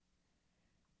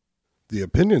The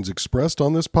opinions expressed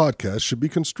on this podcast should be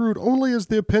construed only as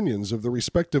the opinions of the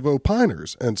respective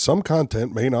opiners, and some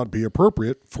content may not be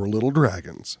appropriate for Little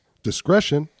Dragons.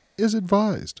 Discretion is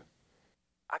advised.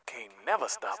 I can't never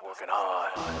stop working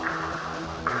hard.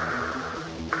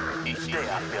 Each day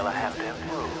I feel I have to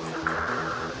improve.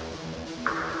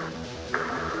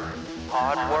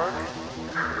 Hard work,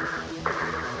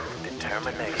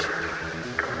 determination.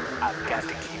 I've got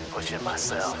to keep pushing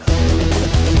myself.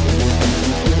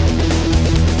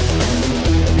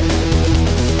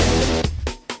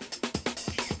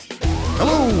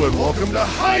 Hello and welcome to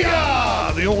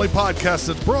Hiya, the only podcast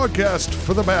that's broadcast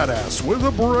for the badass with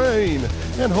a brain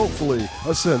and hopefully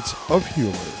a sense of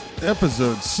humor.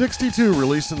 Episode 62,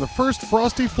 released in the first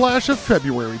frosty flash of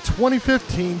February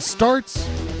 2015, starts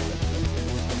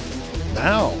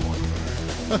now.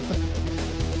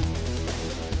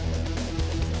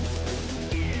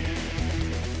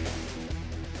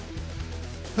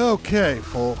 Okay,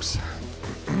 folks,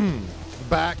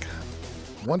 back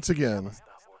once again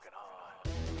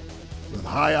with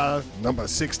Hiya number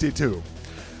 62.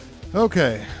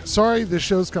 Okay, sorry this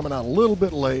show's coming out a little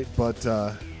bit late, but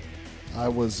I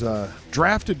was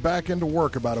drafted back into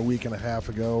work about a week and a half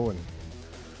ago, and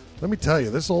let me tell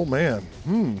you, this old man,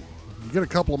 you get a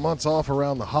couple of months off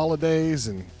around the holidays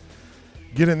and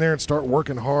get in there and start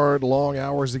working hard, long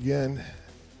hours again,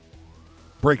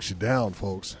 breaks you down,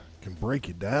 folks. Can break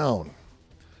you down.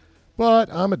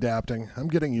 But I'm adapting. I'm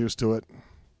getting used to it.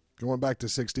 Going back to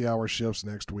 60-hour shifts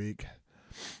next week.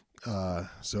 Yeah,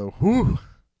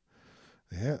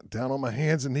 down on my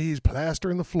hands and knees,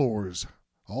 plastering the floors,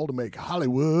 all to make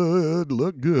Hollywood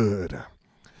look good.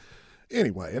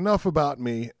 Anyway, enough about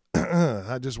me.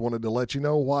 I just wanted to let you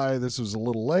know why this was a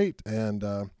little late, and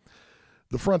the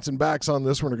fronts and backs on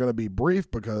this one are going to be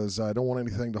brief because I don't want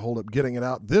anything to hold up getting it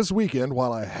out this weekend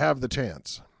while I have the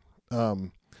chance.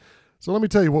 So let me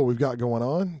tell you what we've got going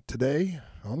on. Today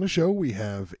on the show, we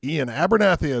have Ian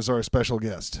Abernathy as our special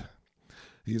guest.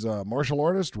 He's a martial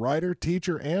artist, writer,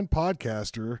 teacher, and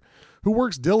podcaster who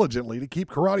works diligently to keep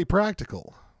karate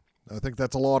practical. I think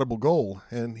that's a laudable goal,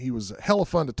 and he was hella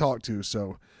fun to talk to,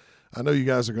 so I know you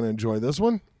guys are going to enjoy this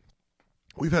one.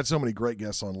 We've had so many great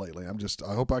guests on lately.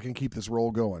 I hope I can keep this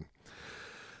roll going.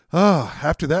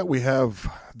 After that, we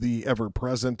have the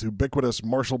ever-present, ubiquitous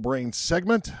Martial Brain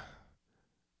segment.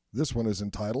 This one is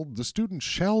entitled, The Student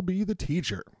Shall Be the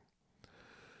Teacher.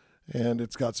 And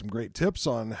it's got some great tips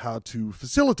on how to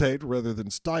facilitate rather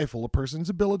than stifle a person's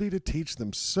ability to teach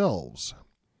themselves.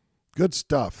 Good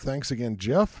stuff. Thanks again,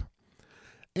 Jeff.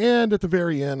 And at the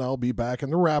very end, I'll be back in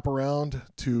the wraparound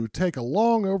to take a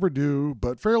long overdue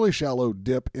but fairly shallow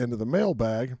dip into the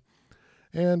mailbag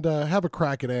and have a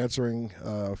crack at answering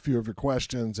a few of your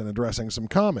questions and addressing some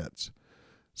comments.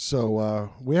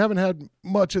 So we haven't had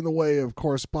much in the way of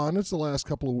correspondence the last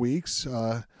couple of weeks.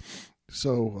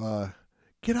 So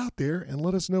get out there and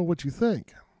let us know what you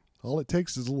think. All it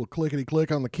takes is a little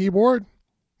clickety-click on the keyboard.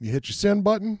 You hit your send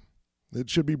button. It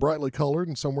should be brightly colored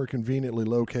and somewhere conveniently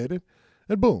located.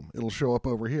 And boom, it'll show up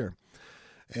over here.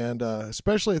 And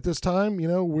especially at this time,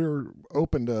 we're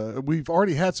open to, we've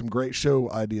already had some great show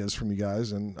ideas from you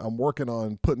guys, and I'm working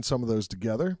on putting some of those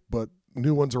together, but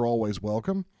new ones are always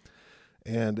welcome.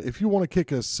 And if you want to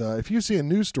kick us, if you see a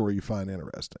news story you find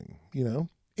interesting,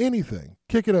 anything,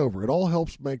 kick it over. It all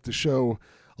helps make the show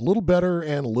a little better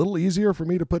and a little easier for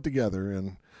me to put together.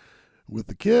 And with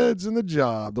the kids and the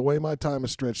job, the way my time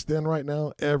is stretched thin right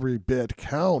now, every bit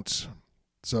counts.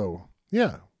 So,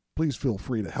 yeah, please feel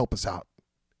free to help us out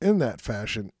in that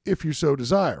fashion if you so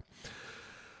desire.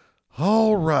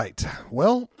 All right.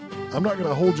 Well, I'm not going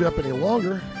to hold you up any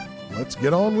longer. Let's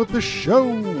get on with the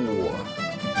show.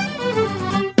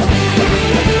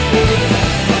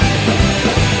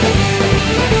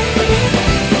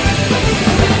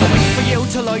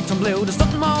 To light and blue, there's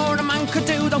nothing more a man could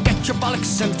do. Don't get your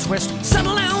bollocks in a twist.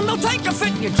 Settle down, don't take a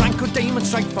fit. You drank with demons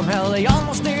straight from hell. They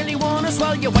almost nearly won as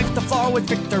well. You wiped the floor with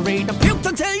victory. Then puked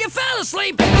until you fell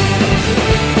asleep. Electing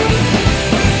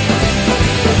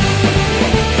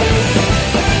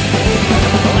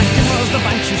was the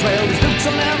banshees well. These boots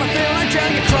will never fill a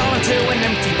jail. You crawl into an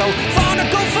empty boat. Far to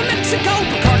go from Mexico,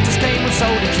 but Curtis came and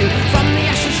so did you. From the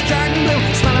ashes charred and blue,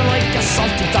 smelling like a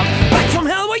salty dog. Back from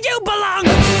hell where you belong.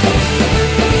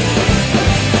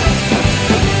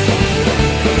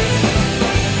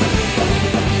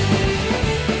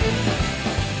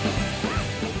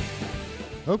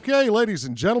 Okay, ladies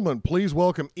and gentlemen, please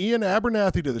welcome Ian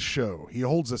Abernathy to the show. He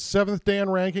holds a 7th Dan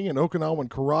ranking in Okinawan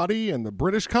Karate, and the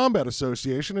British Combat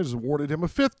Association has awarded him a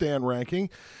 5th Dan ranking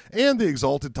and the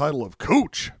exalted title of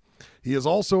Coach. He is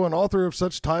also an author of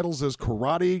such titles as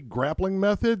Karate Grappling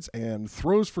Methods and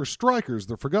Throws for Strikers,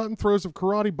 The Forgotten Throws of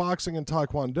Karate, Boxing, and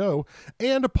Taekwondo,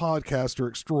 and a podcaster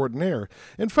extraordinaire.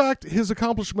 In fact, his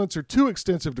accomplishments are too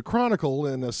extensive to chronicle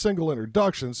in a single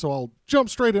introduction, so I'll jump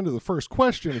straight into the first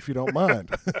question, if you don't mind.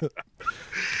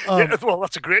 Yeah, well,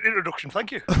 that's a great introduction.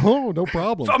 Thank you. Oh, no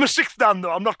problem. I'm a sixth Dan,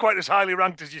 though. I'm not quite as highly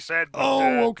ranked as you said. But,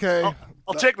 Oh, okay.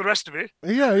 I'll take the rest of it.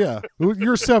 Yeah.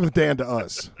 You're seventh Dan to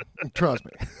us. Trust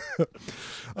me.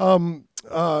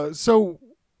 So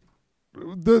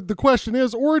the question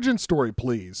is, origin story,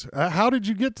 please. How did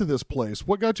you get to this place?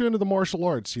 What got you into the martial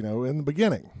arts, in the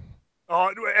beginning?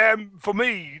 For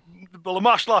me, well, the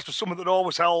martial arts was something that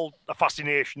always held a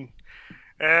fascination.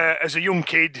 As a young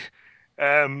kid,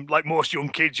 like most young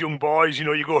kids, young boys,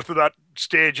 you go through that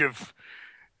stage of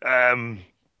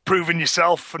proving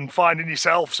yourself and finding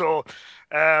yourself. So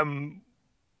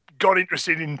got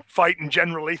interested in fighting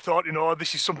generally, thought,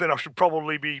 this is something I should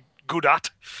probably be good at.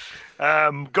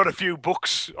 Got a few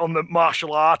books on the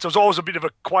martial arts. I was always a bit of a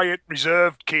quiet,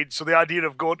 reserved kid, so the idea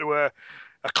of going to a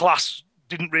class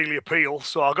didn't really appeal.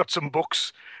 So I got some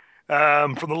books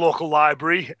from the local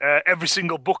library. Every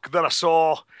single book that I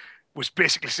saw was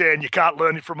basically saying you can't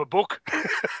learn it from a book.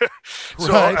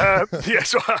 So Right.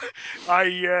 so I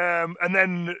and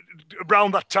then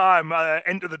around that time,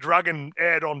 Enter the Dragon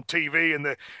aired on TV, and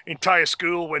the entire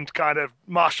school went kind of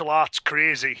martial arts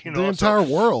crazy. The entire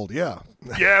world, yeah.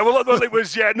 Yeah, well, it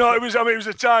was. Yeah, no, it was. I mean, it was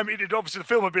a time. Obviously the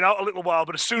film had been out a little while,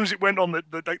 but as soon as it went on the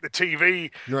TV,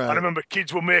 Right. I remember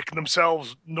kids were making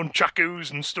themselves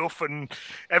nunchakus and stuff, and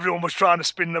everyone was trying to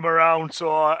spin them around.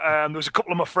 So there was a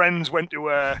couple of my friends went to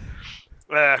a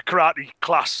karate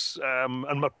class,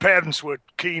 and my parents were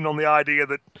keen on the idea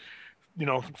that,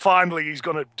 finally he's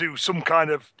going to do some kind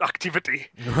of activity.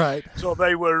 Right. So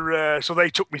they were. So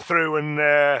they took me through,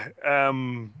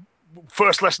 and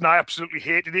first lesson I absolutely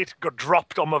hated it. Got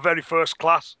dropped on my very first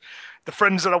class. The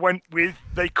friends that I went with,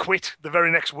 they quit the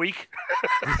very next week.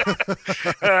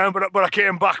 But I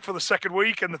came back for the second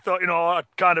week, and I thought, I'd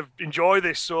kind of enjoy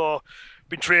this. So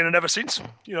been training ever since.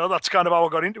 That's kind of how I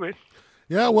got into it.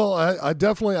 Yeah, well, I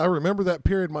definitely remember that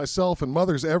period myself, and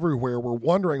mothers everywhere were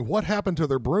wondering what happened to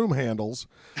their broom handles.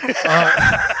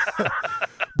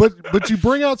 But you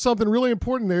bring out something really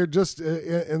important there just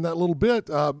in that little bit.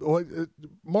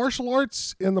 Martial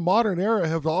arts in the modern era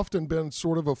have often been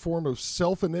sort of a form of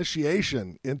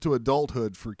self-initiation into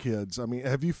adulthood for kids. I mean,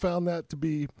 have you found that to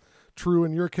be true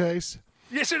in your case?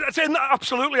 Yes,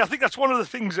 absolutely. I think that's one of the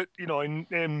things that,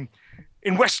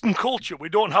 in Western culture, we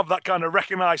don't have that kind of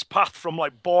recognized path from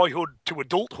like boyhood to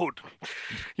adulthood,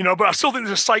 but I still think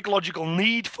there's a psychological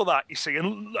need for that, you see.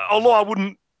 And although I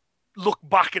wouldn't look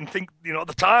back and think, at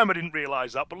the time I didn't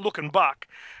realize that, but looking back,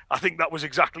 I think that was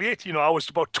exactly it. I was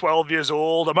about 12 years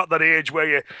old. I'm at that age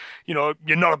where you're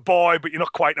not a boy, but you're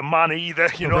not quite a man either.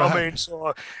 You know what I mean?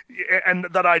 So, and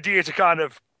that idea to kind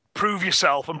of prove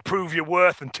yourself and prove your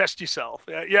worth and test yourself.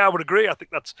 Yeah, I would agree. I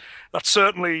think that's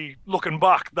certainly, looking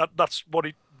back, that's what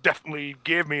it definitely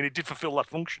gave me, and it did fulfill that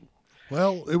function.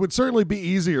 Well, it would certainly be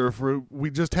easier if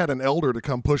we just had an elder to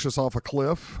come push us off a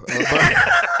cliff.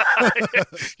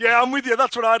 Yeah, I'm with you.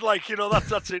 That's what I'd like.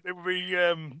 That's it. It would be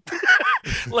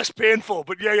less painful.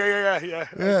 But yeah.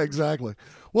 Yeah, exactly.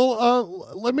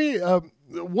 Well, let me.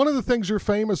 One of the things you're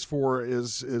famous for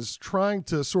is trying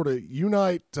to sort of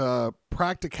unite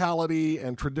practicality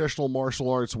and traditional martial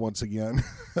arts once again,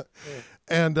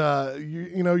 and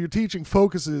your teaching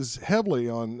focuses heavily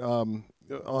on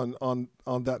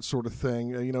that sort of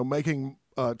thing. Making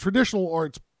traditional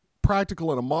arts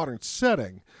practical in a modern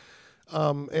setting.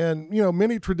 And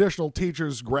many traditional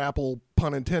teachers grapple,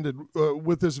 pun intended,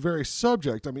 with this very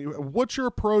subject. I mean, what's your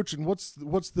approach, and what's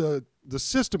the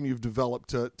system you've developed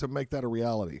to make that a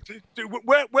reality?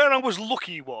 Where I was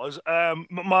lucky was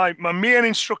my main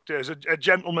instructor is a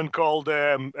gentleman called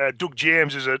Doug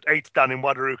James, who's an 8th Dan in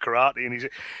Wadaru Karate, and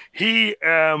he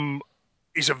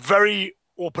is a very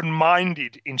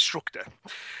open-minded instructor.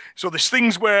 So there's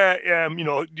things where,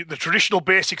 the traditional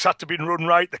basics had to be run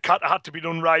right, the kata had to be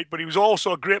done right, but he was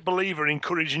also a great believer in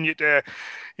encouraging you to,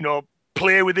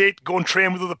 play with it, go and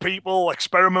train with other people,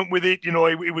 experiment with it. He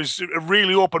was a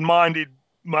really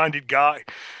open-minded guy.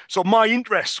 So my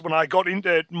interest when I got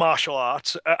into martial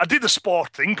arts, I did the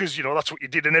sport thing because, that's what you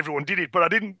did and everyone did it,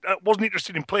 but I wasn't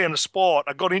interested in playing a sport.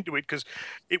 I got into it because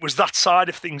it was that side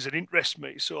of things that interests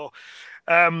me. So,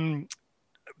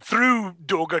 through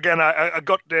Doug, again, I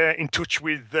got in touch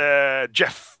with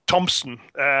Jeff Thompson,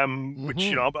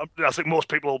 which, I think most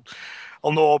people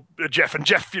will know Jeff. And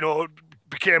Jeff,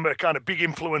 became a kind of big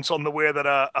influence on the way that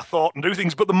I thought and do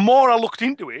things. But the more I looked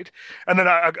into it, and then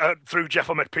I through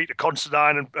Jeff, I met Peter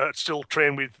Considine, and still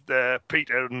train with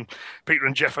Peter and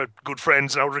Jeff are good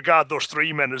friends, and I would regard those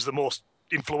three men as the most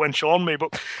influential on me.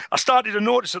 But I started to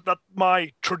notice that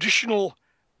my traditional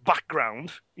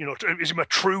background, is my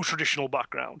true traditional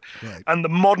background, Right. and the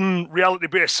modern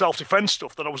reality-based self-defense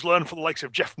stuff that I was learning from the likes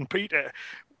of Jeff and Peter,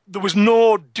 there was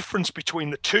no difference between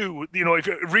the two. If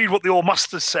you read what the old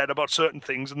masters said about certain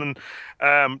things, and then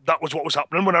that was what was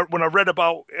happening. When I read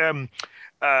about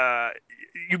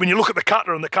when you look at the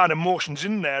kata and the kind of motions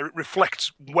in there, it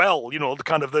reflects well, the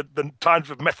kind of the types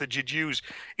of methods you'd use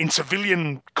in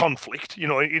civilian conflict,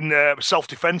 in a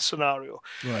self-defense scenario.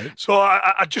 Right. So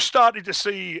I just started to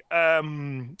see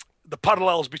the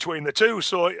parallels between the two.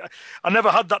 So I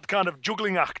never had that kind of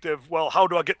juggling act of, well, how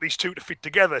do I get these two to fit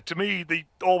together? To me, they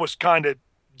always kind of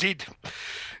did.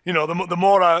 The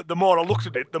more I looked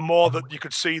at it, the more that you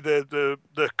could see the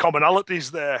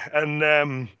commonalities there.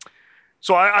 And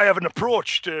so I have an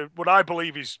approach to what I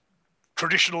believe is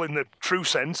traditional in the true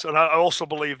sense, and I also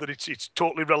believe that it's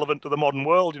totally relevant to the modern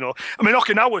world. I mean,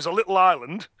 Okinawa is a little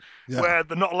island where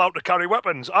they're not allowed to carry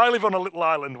weapons. I live on a little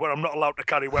island where I'm not allowed to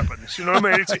carry weapons. You know what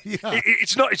I mean?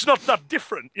 It's not that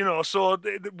different. So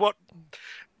what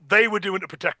they were doing to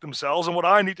protect themselves, and what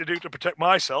I need to do to protect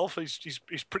myself is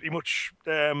pretty much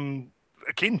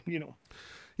akin.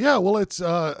 Yeah, well, it's.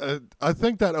 I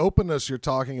think that openness you're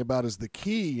talking about is the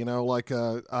key.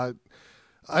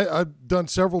 I've done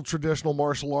several traditional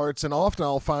martial arts, and often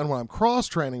I'll find when I'm cross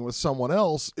training with someone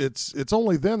else, it's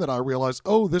only then that I realize,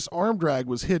 oh, this arm drag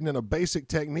was hidden in a basic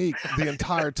technique the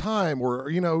entire time. Or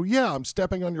I'm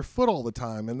stepping on your foot all the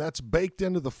time, and that's baked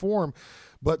into the form.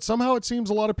 But somehow it seems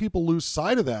a lot of people lose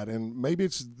sight of that, and maybe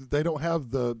it's they don't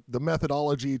have the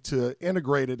methodology to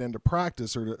integrate it into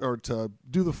practice or to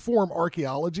do the form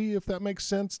archaeology, if that makes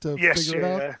sense, to figure it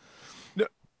out. No,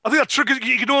 I think that's true, because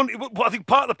I think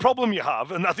part of the problem you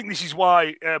have, and I think this is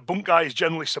why Bunkai is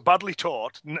generally so badly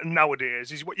taught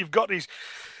nowadays, is what you've got is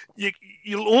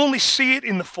you'll only see it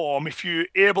in the form if you're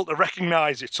able to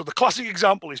recognize it. So the classic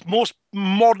example is most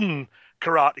modern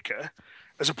karateka,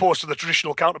 as opposed to the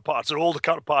traditional counterparts or older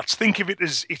counterparts, think of it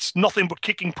as it's nothing but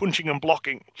kicking, punching, and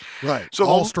blocking. Right. So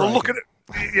they'll look at it.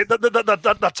 Yeah,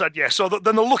 that's it. Yeah. So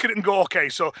then they'll look at it and go, okay,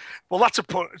 so that's a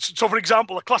punch. So for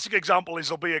example, a classic example is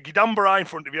there'll be a gidambara in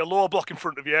front of you, a lower block in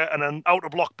front of you, and an outer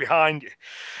block behind you.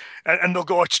 And they'll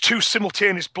go, it's two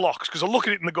simultaneous blocks, because they'll look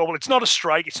at it and they go, well, it's not a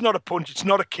strike, it's not a punch, it's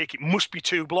not a kick, it must be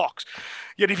two blocks.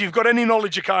 Yet if you've got any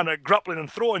knowledge of kind of grappling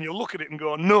and throwing, you'll look at it and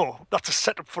go, no, that's a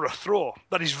setup for a throw.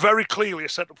 That is very clearly a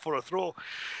setup for a throw.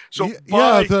 So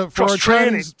for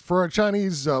our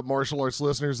Chinese martial arts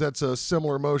listeners, that's a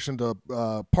similar motion to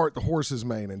part the horse's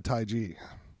mane in Tai Chi.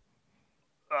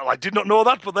 Well, I did not know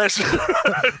that, but there's.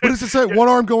 What does it say? One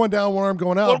arm going down, one arm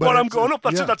going out. One arm going up.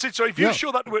 That's it. That's it. So if you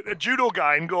show that to a judo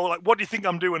guy and go, like, "What do you think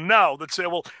I'm doing now?" They'd say,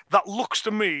 "Well, that looks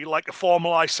to me like a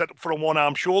formalized setup for a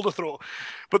one-arm shoulder throw,"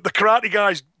 but the karate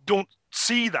guys don't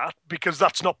see that because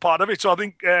that's not part of it. So I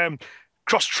think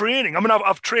cross training. I mean,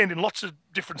 I've trained in lots of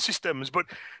different systems, but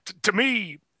to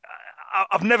me,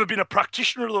 I've never been a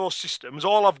practitioner of those systems.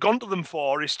 All I've gone to them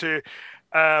for is to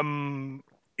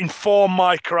inform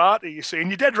my karate, you see. And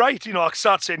you're dead right. I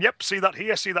start saying, yep, see that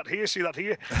here, see that here, see that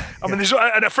here. I mean, there's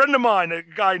a friend of mine, a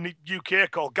guy in the UK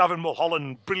called Gavin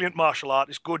Mulholland, brilliant martial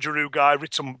artist, Goju-Ryu guy,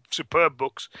 written some superb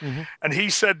books. Mm-hmm. And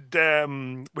he said,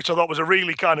 which I thought was a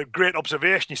really kind of great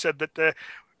observation, he said that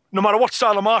no matter what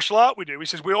style of martial art we do, he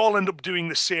says, we all end up doing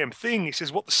the same thing. He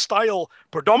says, what the style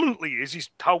predominantly is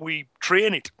how we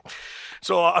train it.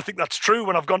 So I think that's true.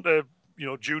 When I've gone to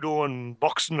judo and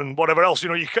boxing and whatever else,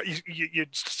 you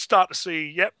start to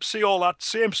see all that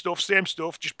same stuff,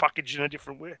 just packaged in a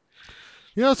different way.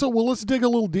 Yeah, so let's dig a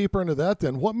little deeper into that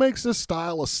then. What makes this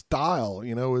style a style?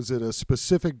 Is it a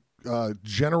specific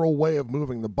general way of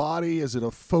moving the body? Is it a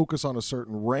focus on a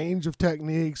certain range of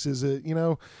techniques? Is it,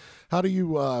 how do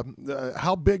you,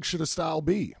 how big should a style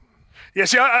be? Yeah,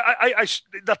 see,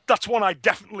 that's one I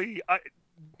definitely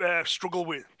struggle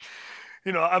with.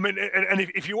 I mean, and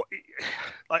if you,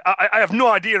 like, I have no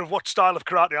idea of what style of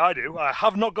karate I do. I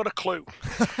have not got a clue.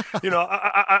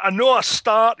 I know I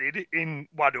started in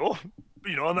Wado,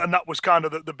 and that was kind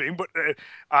of the being, but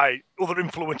other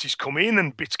influences come in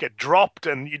and bits get dropped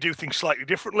and you do things slightly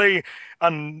differently.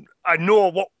 And I know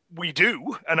what we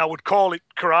do, and I would call it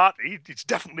karate. It's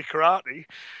definitely karate.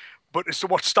 But as to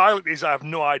what style it is, I have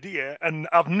no idea, and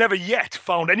I've never yet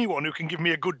found anyone who can give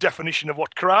me a good definition of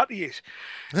what karate is.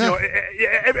 Yeah.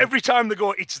 Every time they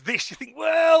go, it's this, you think,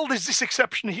 well, there's this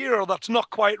exception here, or that's not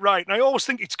quite right. And I always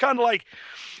think it's kind of like,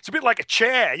 it's a bit like a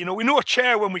chair. We know a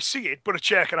chair when we see it, but a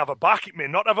chair can have a back. It may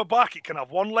not have a back. It can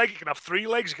have one leg. It can have 3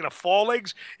 legs. It can have 4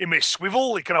 legs. It may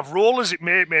swivel. It can have rollers. It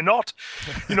may not.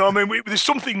 There's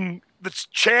something that's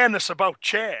chairness about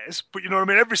chairs, but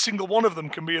every single one of them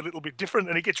can be a little bit different,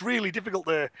 and it gets really difficult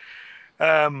to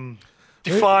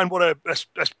define what a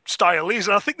style is.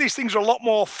 And I think these things are a lot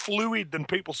more fluid than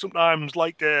people sometimes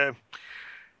like them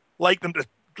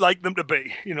to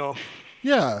be.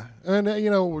 Yeah,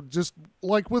 and just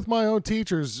like with my own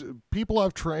teachers, people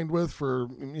I've trained with for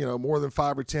more than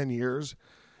 5 or 10 years,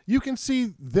 you can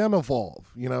see them evolve.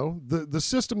 The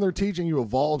system they're teaching you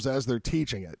evolves as they're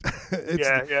teaching it.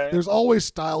 There's always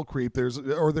style creep.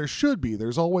 There should be.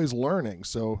 There's always learning.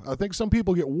 So I think some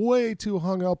people get way too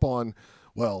hung up on,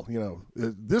 well,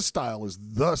 this style is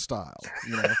the style.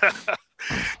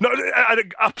 No, I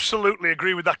absolutely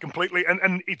agree with that completely.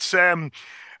 And it's the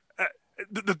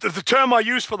term I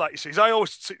use for that, you see, is I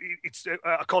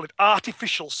call it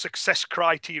artificial success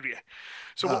criteria.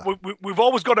 So we've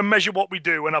always got to measure what we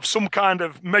do and have some kind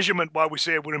of measurement where we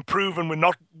say we're improving,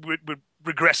 we're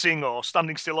regressing or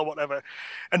standing still or whatever.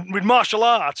 And with martial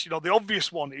arts, the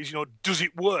obvious one is, does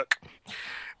it work?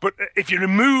 But if you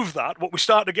remove that, what we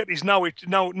start to get is now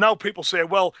people say,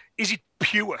 well, is it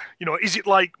pure? Is it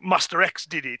like Master X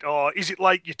did it? Or is it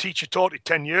like your teacher taught it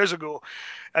 10 years ago?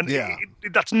 And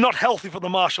that's not healthy for the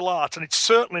martial arts. And it's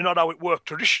certainly not how it worked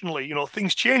traditionally.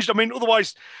 Things changed. I mean,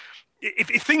 otherwise,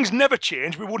 if things never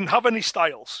change, we wouldn't have any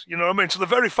styles. So the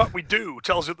very fact we do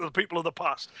tells you that the people of the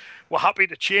past were happy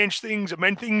to change things,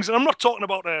 amend things. And I'm not talking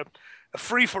about a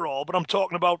free-for-all, but I'm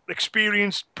talking about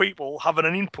experienced people having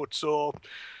an input. So,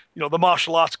 the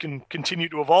martial arts can continue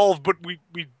to evolve, but we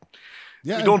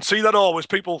don't see that always.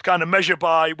 People kind of measure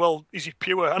by, well, is it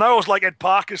pure? And I always like Ed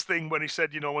Parker's thing when he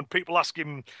said, when people ask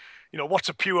him, what's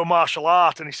a pure martial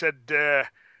art? And he said,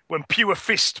 when pure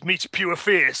fist meets pure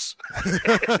face,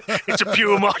 it's a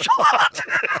pure martial art.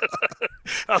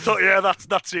 I thought,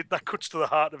 that's it. That cuts to the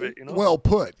heart of it, Well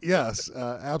put. Yes,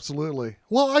 absolutely.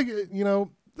 Well, I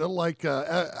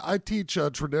teach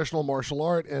traditional martial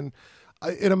art, and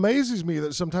it amazes me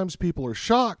that sometimes people are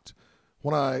shocked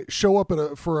when I show up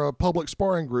for a public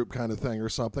sparring group kind of thing or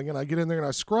something, and I get in there and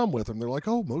I scrum with them. They're like,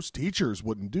 "Oh, most teachers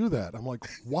wouldn't do that." I'm like,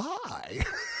 "Why?"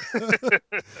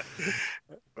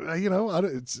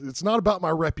 It's not about my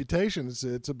reputation.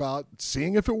 It's about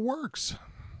seeing if it works.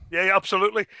 Yeah,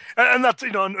 absolutely, and that's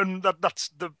that's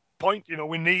the point.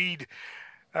 We need.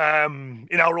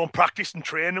 In our own practice and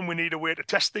training, we need a way to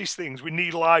test these things. We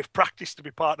need live practice to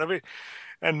be part of it.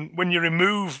 And when you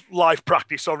remove live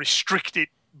practice or restrict it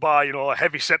by a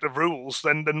heavy set of rules,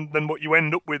 then what you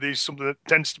end up with is something that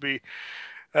tends to be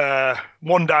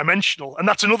one-dimensional. And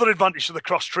that's another advantage of the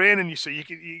cross-training. You see, you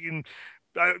can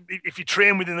if you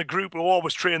train within a group who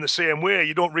always train the same way,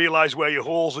 you don't realize where your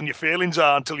holes and your failings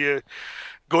are until you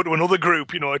go to another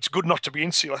group. It's good not to be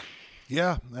insular.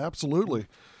 Yeah, absolutely.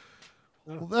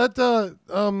 Well,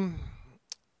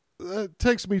 that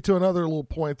takes me to another little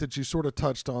point that you sort of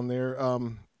touched on there.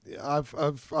 I've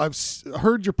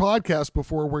heard your podcast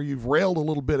before where you've railed a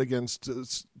little bit against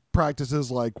practices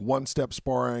like one-step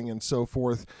sparring and so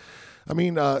forth. I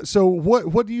mean, so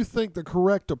what do you think the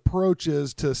correct approach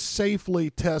is to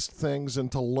safely test things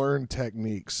and to learn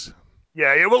techniques?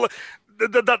 Yeah. Well,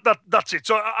 that's it.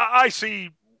 So I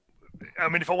see. I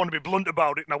mean, if I want to be blunt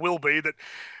about it, and I will be, that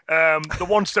the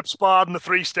one-step spar and the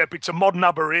three-step, it's a modern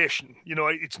aberration.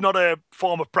 It's not a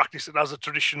form of practice that has a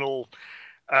traditional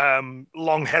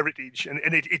long heritage, and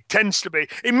it tends to be.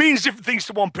 It means different things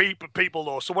to people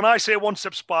though. So when I say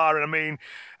one-step sparring, I mean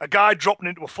a guy dropping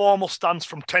into a formal stance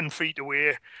from 10 feet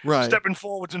away, right, stepping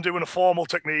forwards and doing a formal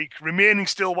technique, remaining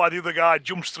still while the other guy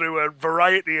jumps through a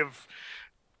variety of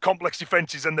complex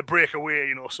defenses and they break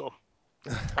away. So.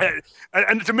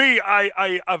 And to me,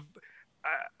 I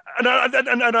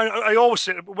always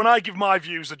say when I give my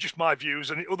views, they're just my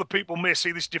views, and other people may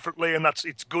see this differently, and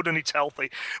it's good and it's healthy.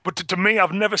 But to me,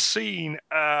 I've never seen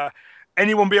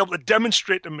anyone be able to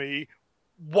demonstrate to me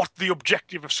what the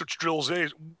objective of such drills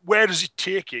is. Where does it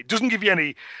take you? It doesn't give you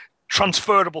any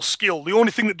transferable skill. The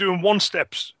only thing that doing one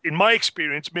steps, in my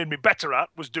experience, made me better at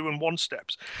was doing one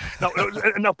steps.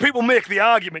 Now people make the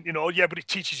argument, but it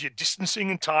teaches you distancing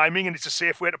and timing, and it's a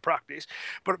safe way to practice.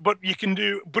 But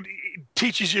it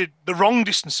teaches you the wrong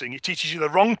distancing. It teaches you the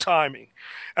wrong timing,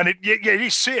 and it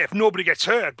is safe. Nobody gets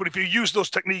hurt. But if you use those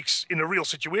techniques in a real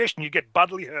situation, you get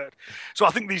badly hurt. So I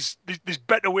think there's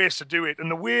better ways to do it,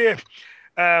 and the way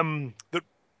that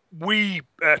we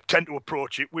tend to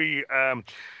approach it.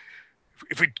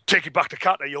 If we take it back to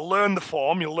kata, you'll learn the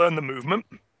form, you'll learn the movement.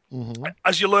 Mm-hmm.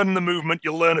 As you learn the movement,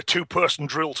 you'll learn a 2-person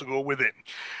drill to go with it.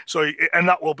 So, and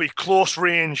that will be close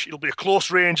range. It'll be a close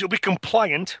range. It'll be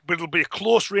compliant, but it'll be a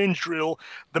close range drill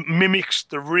that mimics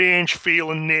the range,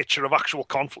 feel, and nature of actual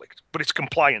conflict. But it's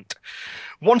compliant.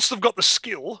 Once they've got the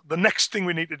skill, the next thing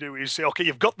we need to do is say, okay,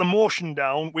 you've got the motion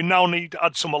down. We now need to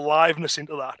add some aliveness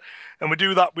into that. And we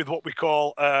do that with what we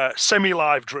call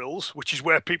semi-live drills, which is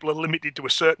where people are limited to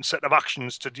a certain set of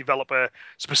actions to develop a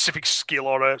specific skill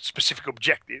or a specific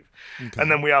objective. Okay. And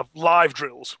then we have live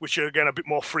drills, which are, again, a bit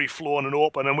more free-flowing and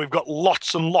open. And we've got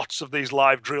lots and lots of these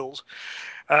live drills,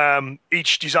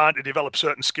 each designed to develop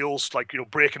certain skills, like,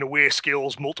 breaking away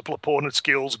skills, multiple opponent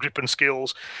skills, gripping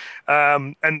skills.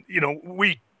 And,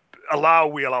 we allow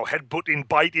headbutting,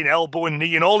 biting, elbowing,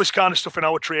 knee, and all this kind of stuff in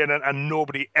our training, and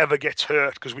nobody ever gets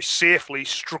hurt because we safely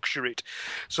structure it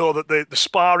so that the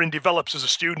sparring develops as a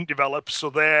student develops. So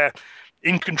they're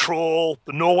in control,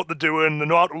 they know what they're doing, they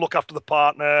know how to look after the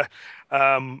partner,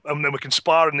 and then we can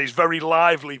spar in these very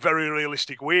lively, very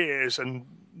realistic ways, and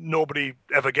nobody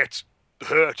ever gets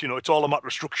hurt. It's all a matter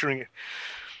of structuring it.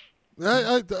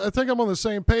 I think I'm on the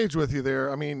same page with you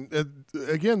there. I mean,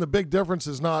 again, the big difference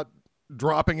is not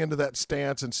dropping into that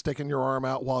stance and sticking your arm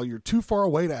out while you're too far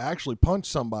away to actually punch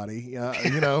somebody,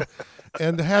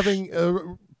 and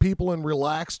having people in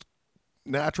relaxed,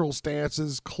 natural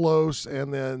stances close,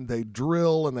 and then they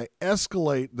drill and they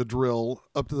escalate the drill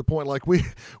up to the point like we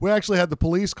actually had the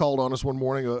police called on us one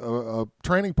morning. A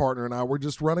training partner and I were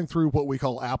just running through what we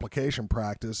call application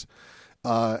practice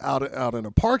out in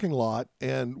a parking lot,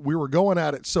 and we were going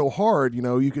at it so hard,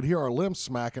 you could hear our limbs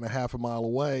smacking a half a mile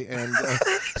away, and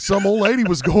some old lady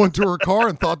was going to her car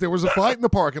and thought there was a fight in the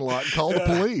parking lot and called the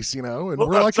police, and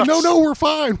we're like, no, we're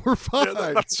fine.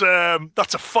 Yeah,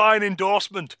 that's a fine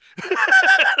endorsement.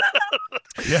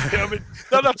 Yeah. I mean,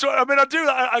 that's what, I do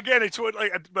that again. It's what,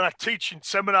 like, when I teach in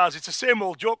seminars, it's the same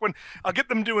old joke. When I get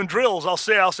them doing drills, I'll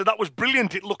say that was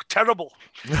brilliant. It looked terrible.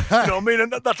 I mean,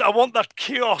 and I want that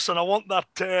chaos, and I want that.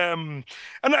 And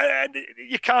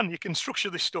you can structure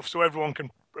this stuff so everyone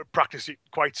can practice it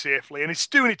quite safely, and it's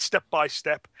doing it step by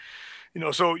step.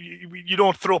 So you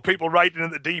don't throw people right into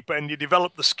the deep end. You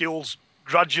develop the skills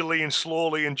gradually and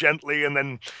slowly and gently, and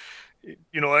then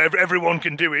everyone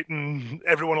can do it, and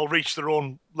everyone will reach their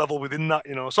own level within that.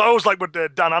 So I always like what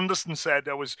Dan Anderson said.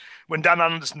 When Dan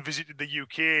Anderson visited the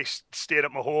UK, stayed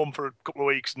at my home for a couple of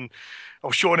weeks, and I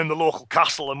was showing him the local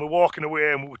castle, and we're walking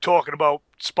away, and we were talking about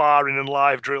sparring and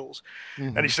live drills.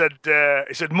 Mm-hmm. And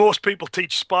he said most people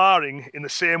teach sparring in the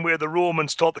same way the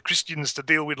Romans taught the Christians to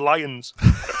deal with lions.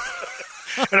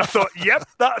 And I thought, yep,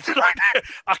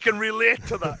 I can relate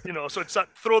to that, So it's that,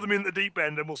 throw them in the deep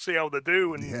end and we'll see how they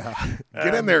do. And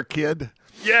get in there, kid.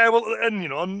 Yeah, well, and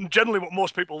and generally what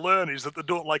most people learn is that they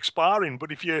don't like sparring,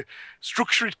 but if you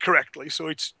structure it correctly, so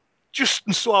it's just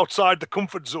so outside the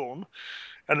comfort zone,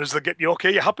 and as they get you,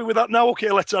 okay, you're happy with that now?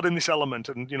 Okay, let's add in this element,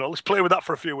 and let's play with that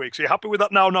for a few weeks. Are you happy with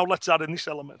that now? Now let's add in this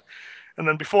element. And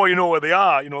then before you know where they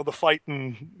are, they're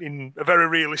fighting in a very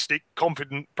realistic,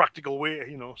 confident, practical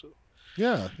way, so.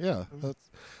 Yeah,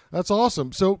 that's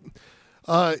awesome. So,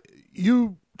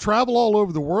 you travel all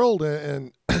over the world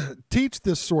and teach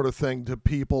this sort of thing to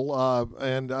people,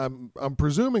 and I'm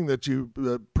presuming that you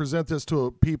present this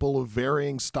to people of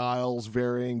varying styles,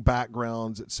 varying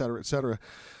backgrounds, et cetera, et cetera.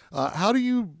 How do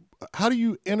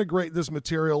you integrate this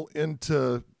material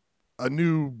into a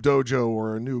new dojo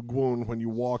or a new Gwun when you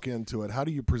walk into it? How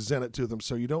do you present it to them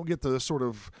so you don't get the sort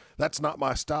of "that's not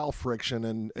my style" friction?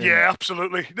 And yeah,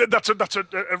 absolutely. That's a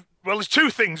well, there's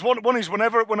two things. One is when I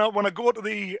go to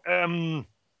the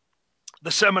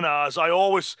seminars, I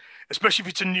always, especially if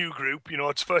it's a new group,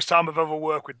 it's the first time I've ever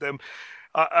worked with them,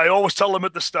 I always tell them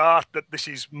at the start that this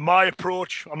is my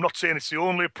approach. I'm not saying it's the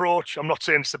only approach. I'm not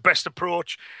saying it's the best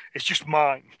approach. It's just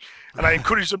mine. And I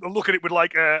encourage them to look at it with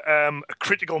like a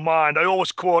critical mind. I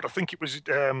always quote, I think it was,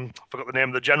 I forgot the name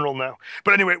of the general now.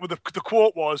 But anyway, the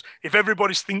quote was, if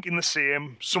everybody's thinking the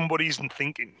same, somebody isn't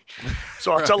thinking.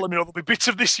 So I tell them, there'll be bits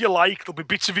of this you like, there'll be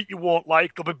bits of it you won't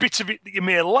like, there'll be bits of it that you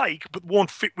may like, but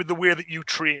won't fit with the way that you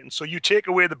train. So you take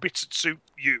away the bits that suit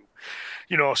you.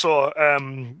 So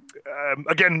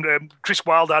again, Chris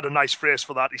Wilder had a nice phrase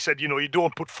for that. He said, you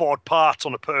don't put Ford parts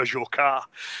on a Peugeot car.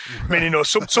 I mean,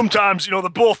 sometimes, they're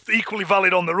both equally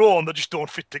valid on their own. They just don't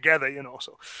fit together,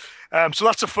 So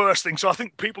that's the first thing. So I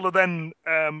think people are then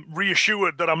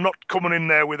reassured that I'm not coming in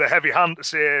there with a heavy hand to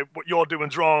say what you're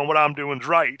doing's wrong and what I'm doing's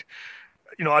right.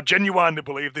 I genuinely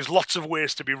believe there's lots of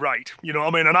ways to be right. You know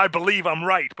what I mean? And I believe I'm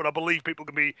right, but I believe people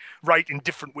can be right in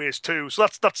different ways too. So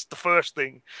that's the first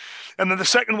thing. And then the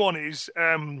second one is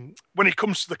when it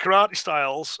comes to the karate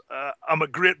styles, I'm a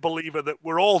great believer that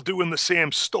we're all doing the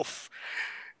same stuff.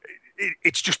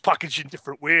 It's just packaged in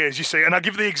different ways, you see. And I'll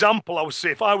give the example. I would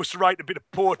say if I was to write a bit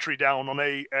of poetry down on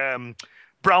a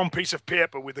brown piece of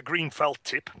paper with a green felt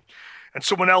tip, and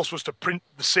someone else was to print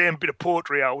the same bit of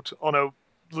poetry out on a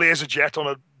laser jet on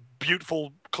a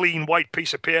beautiful, clean, white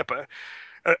piece of paper,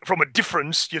 from a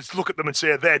difference, you'd look at them and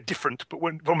say they're different. But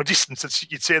from a distance,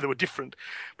 you'd say they were different.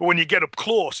 But when you get up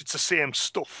close, it's the same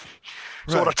stuff.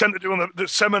 So what I tend to do in the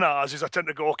seminars is I tend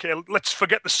to go, okay, let's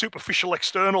forget the superficial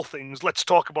external things. Let's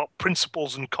talk about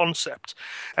principles and concepts.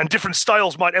 And different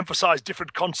styles might emphasize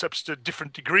different concepts to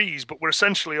different degrees, but we're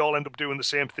essentially all end up doing the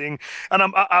same thing. And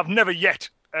I've never yet,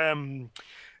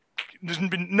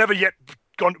 never yet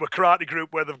gone to a karate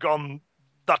group where they've gone,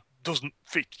 that doesn't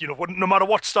fit. No matter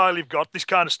what style you've got, this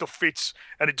kind of stuff fits,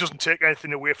 and it doesn't take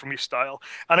anything away from your style.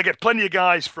 And I get plenty of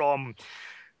guys from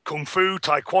Kung Fu,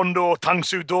 Taekwondo, Tang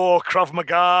Soo Do, Krav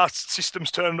Maga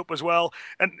systems turning up as well.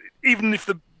 And even if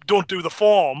they don't do the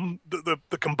form, the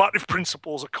combative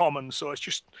principles are common. So it's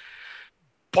just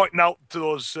pointing out to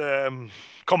those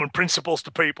common principles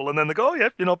to people, and then they go, oh, yeah,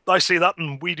 I see that,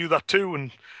 and we do that too.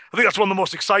 And I think that's one of the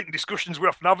most exciting discussions we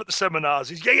often have at the seminars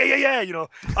is, yeah,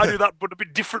 I do that, but a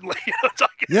bit differently.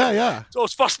 Yeah. So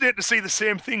it's fascinating to see the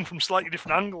same thing from slightly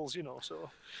different angles, so.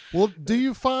 Well, do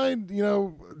you find,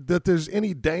 that there's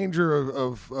any danger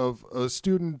of a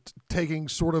student taking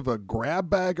sort of a grab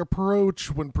bag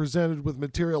approach when presented with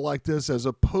material like this, as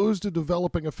opposed to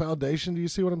developing a foundation? Do you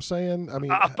see what I'm saying? I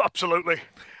mean, absolutely.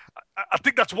 I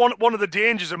think that's one of the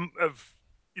dangers of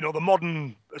the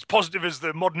modern, as positive as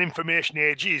the modern information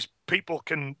age is, people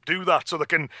can do that. So they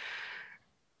can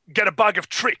get a bag of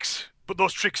tricks, but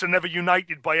those tricks are never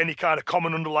united by any kind of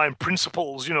common underlying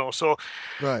principles, so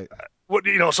right.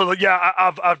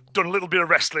 I've done a little bit of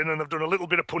wrestling, and I've done a little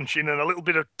bit of punching and a little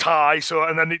bit of Thai,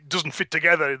 and then it doesn't fit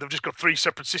together. They've just got three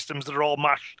separate systems that are all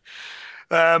mashed.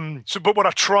 But what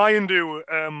I try and do,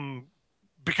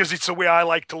 because it's the way I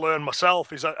like to learn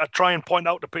myself, is I try and point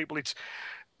out to people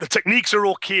the techniques are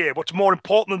okay. What's more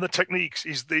important than the techniques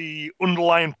is the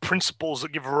underlying principles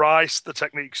that give rise to the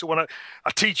technique. So when I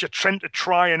teach, I tend to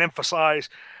try and emphasize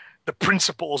the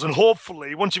principles, and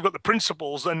hopefully once you've got the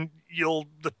principles, then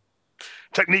the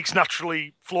techniques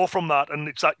naturally flow from that, and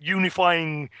it's that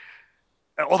unifying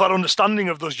or that understanding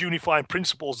of those unifying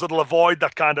principles that'll avoid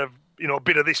that kind of a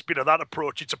bit of this, bit of that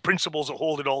approach. It's the principles that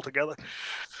hold it all together.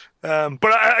 But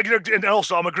and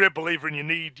also I'm a great believer in you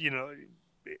need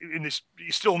in this,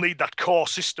 you still need that core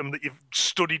system that you've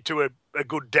studied to a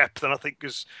good depth, and I think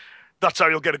that's how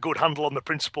you'll get a good handle on the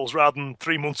principles, rather than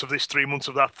 3 months of this, 3 months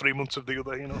of that, 3 months of the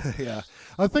other. Yeah,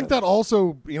 I think that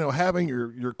also having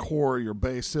your core, your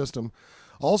base system,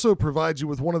 also provides you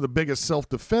with one of the biggest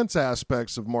self-defense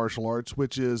aspects of martial arts,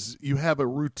 which is you have a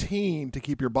routine to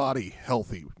keep your body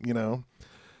healthy.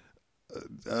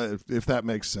 If that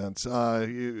makes sense.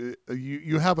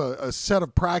 You have a set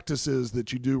of practices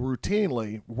that you do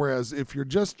routinely, whereas if you're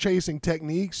just chasing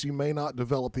techniques, you may not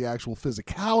develop the actual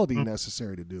physicality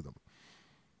necessary to do them.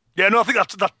 Yeah, no, I think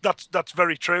that's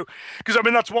very true. Because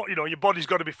that's what your body's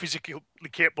got to be physically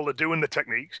capable of doing the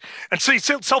techniques. And see,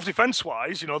 self-defense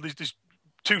wise, there's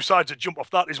two sides that jump off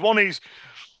that.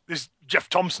 There's Jeff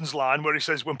Thompson's line where he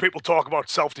says, when people talk about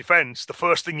self-defense, the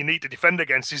first thing you need to defend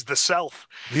against is the self.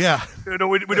 Yeah.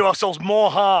 We do ourselves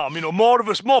more harm.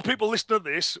 More people listening to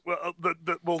this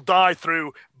that will die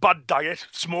through bad diet,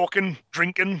 smoking,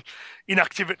 drinking,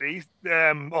 inactivity,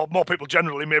 or more people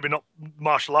generally, maybe not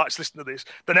martial arts, listen to this,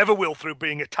 than ever will through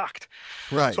being attacked.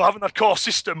 Right. So having that core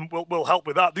system will help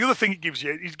with that. The other thing it gives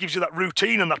you that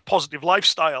routine and that positive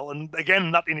lifestyle. And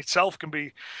again, that in itself can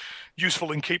be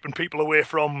useful in keeping people away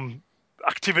from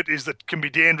activities that can be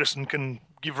dangerous and can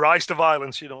give rise to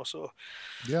violence, so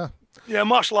yeah,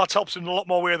 martial arts helps in a lot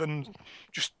more way than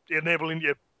just enabling you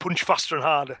to punch faster and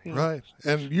harder. Right.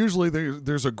 And usually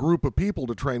there's a group of people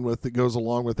to train with that goes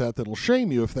along with that'll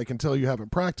shame you if they can tell you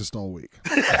haven't practiced all week.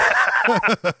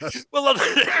 Well,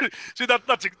 see,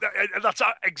 that's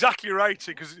exactly right,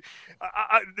 because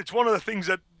it's one of the things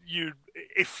that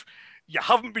if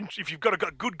you've got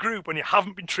a good group and you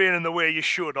haven't been training the way you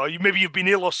should, or maybe you've been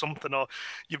ill or something, or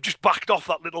you've just backed off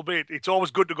that little bit, it's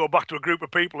always good to go back to a group of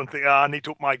people and think, I need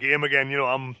to up my game again.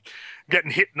 I'm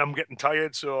getting hit and I'm getting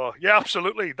tired. So yeah,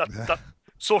 absolutely. That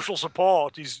social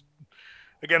support is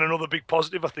again, another big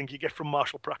positive I think you get from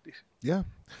martial practice. Yeah.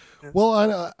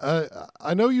 Well,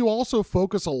 I know you also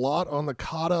focus a lot on the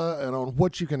kata and on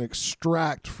what you can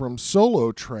extract from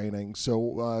solo training.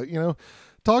 So,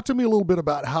 talk to me a little bit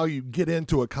about how you get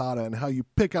into a kata and how you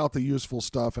pick out the useful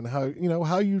stuff and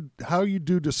how you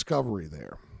do discovery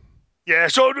there. Yeah.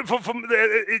 So,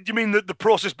 you mean the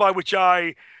process by which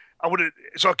I would,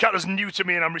 so kata's new to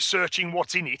me and I'm researching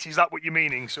what's in it. Is that what you're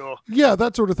meaning? So yeah,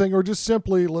 that sort of thing, or just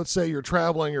simply, let's say you're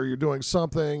traveling or you're doing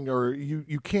something, or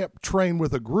you can't train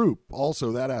with a group.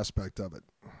 Also, that aspect of it.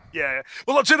 Yeah,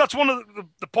 well, I'd say that's one of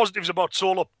the positives about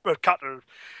solo kata.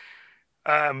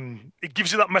 It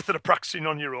gives you that method of practicing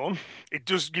on your own. It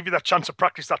does give you that chance to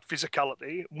practice that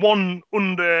physicality. One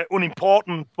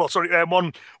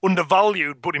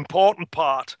undervalued but important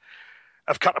part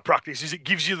of kata practice is it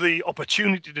gives you the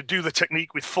opportunity to do the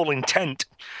technique with full intent.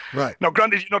 Right. Now,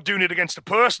 granted, you're not doing it against a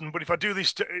person, but if I do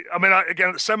this, again,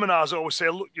 at the seminars, I always say,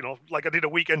 look, like I did a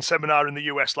weekend seminar in the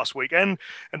US last weekend.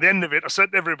 At the end of it, I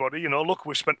said to everybody, look,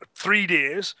 we've spent 3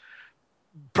 days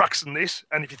practicing this,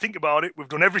 and if you think about it, we've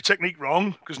done every technique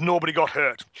wrong because nobody got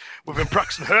hurt. We've been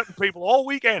practicing hurting people all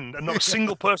weekend and not a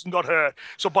single person got hurt.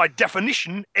 So by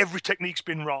definition, every technique's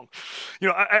been wrong.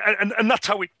 And that's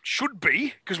how it should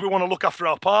be, because we want to look after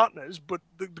our partners. But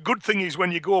the good thing is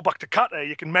when you go back to kata,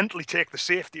 you can mentally take the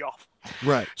safety off.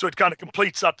 Right. So it kind of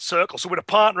completes that circle. So with a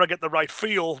partner, I get the right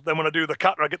feel. Then when I do the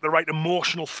kata, I get the right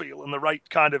emotional feel and the right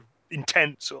kind of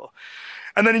intent. So,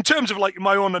 and then in terms of like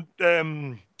my own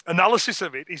analysis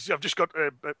of it is I've just got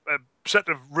a set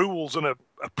of rules and a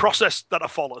process that I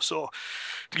follow. So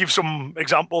to give some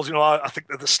examples, I think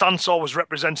that the stance always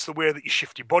represents the way that you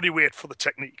shift your body weight for the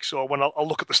technique. So when I'll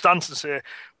look at the stance and say,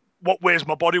 what way is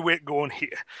my body weight going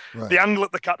here? Right. The angle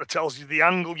at the kata tells you the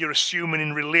angle you're assuming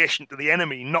in relation to the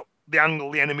enemy, not the angle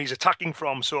the enemy's attacking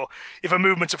from. So if a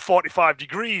movement's at 45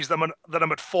 degrees, then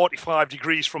I'm at 45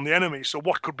 degrees from the enemy. So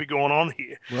what could be going on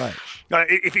here? Right.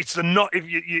 If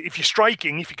you're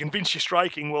striking, if you're convinced you're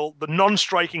striking, well, the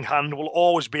non-striking hand will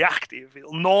always be active.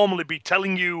 It'll normally be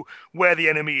telling you where the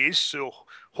enemy is. So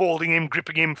holding him,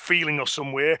 gripping him, feeling us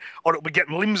somewhere, or it'll be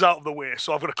getting limbs out of the way.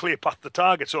 So I've got a clear path to the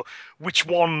target. So which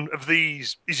one of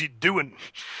these is it doing?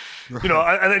 Right.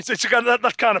 And it's again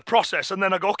that kind of process. And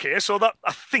then I go, okay, so that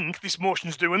I think this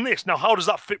motion's doing this. Now, how does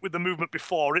that fit with the movement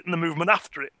before it and the movement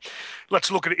after it?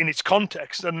 Let's look at it in its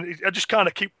context. And I just kind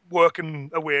of keep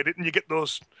working away at it, and you get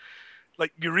those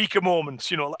like eureka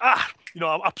moments,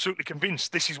 I'm absolutely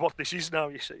convinced this is what this is now,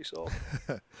 you see. So,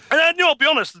 and I'll be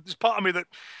honest, there's part of me that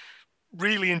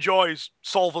really enjoys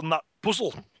solving that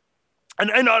puzzle, and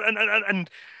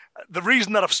the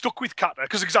reason that I've stuck with kata,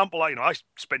 because example, I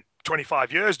spent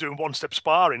 25 years doing one-step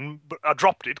sparring, but I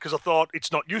dropped it because I thought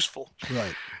it's not useful.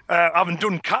 Right. Having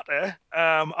done kata,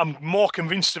 I'm more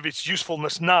convinced of its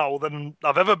usefulness now than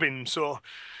I've ever been. So,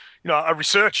 I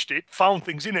researched it, found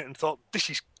things in it, and thought this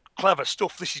is clever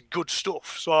stuff. This is good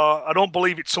stuff. So I don't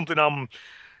believe it's something I'm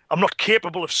not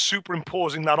capable of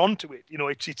superimposing that onto it.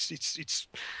 It's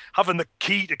having the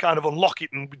key to kind of unlock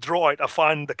it and withdraw it. I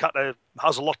find the kata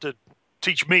has a lot to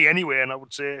teach me anyway, and I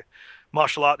would say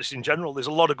martial artists in general, there's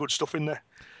a lot of good stuff in there.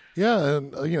 Yeah,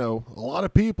 and a lot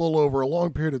of people over a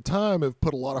long period of time have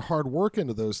put a lot of hard work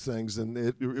into those things, and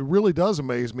it really does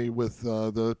amaze me with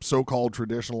the so-called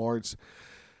traditional arts,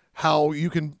 how you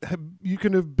can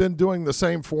have been doing the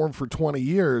same form for 20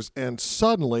 years and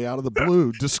suddenly out of the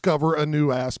blue discover a new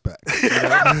aspect.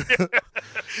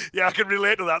 Yeah, I can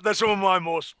relate to that. That's some of my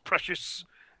most precious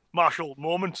martial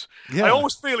moments. Yeah. I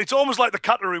always feel it's almost like the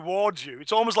kata rewards you.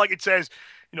 It's almost like it says,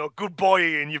 good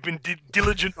boy, and you've been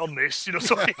diligent on this.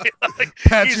 So like,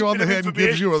 pats you on the head and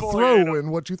gives you a throw in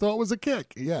what you thought was a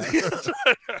kick. Yeah.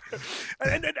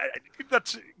 and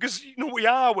that's because we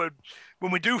are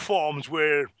when we do forms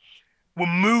where we're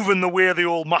moving the way the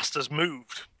old masters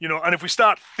moved, and if we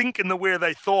start thinking the way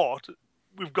they thought,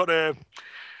 we've got a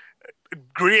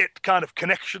great kind of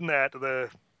connection there to the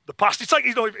past. It's like,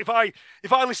 if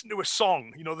I listen to a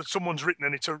song, that someone's written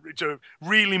and it's a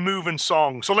really moving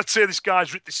song. So let's say this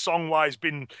guy's written this song while he's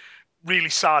been really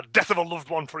sad, death of a loved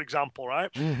one, for example,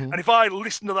 right? Mm-hmm. And if I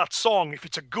listen to that song, if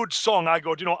it's a good song, I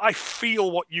go, I feel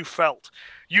what you felt.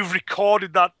 You've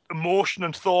recorded that emotion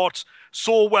and thoughts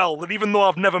so well that even though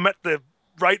I've never met the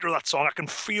writer of that song, I can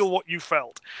feel what you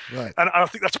felt. Right. And I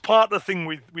think that's part of the thing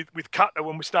with kata,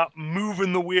 when we start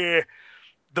moving the way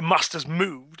the masters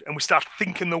moved and we start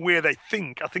thinking the way they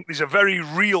think, I think there's a very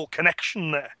real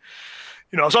connection there.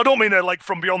 So I don't mean a like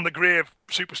from beyond the grave,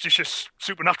 superstitious,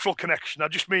 supernatural connection. I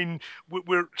just mean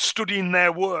we're studying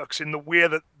their works in the way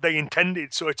that they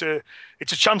intended. So it's a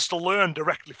chance to learn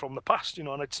directly from the past, and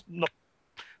it's not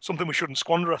something we shouldn't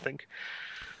squander, I think.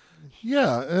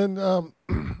 Yeah, and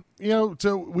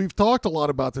so we've talked a lot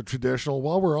about the traditional.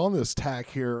 While we're on this tack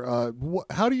here,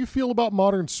 how do you feel about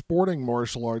modern sporting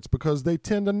martial arts? Because they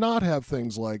tend to not have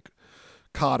things like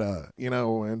kata,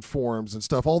 and forms and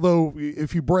stuff. Although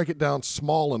if you break it down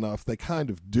small enough, they kind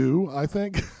of do, I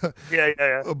think.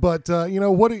 Yeah. But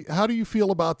how do you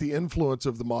feel about the influence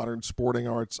of the modern sporting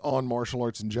arts on martial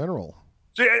arts in general?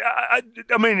 So I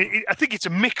think it's a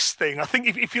mixed thing. I think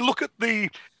if you look at the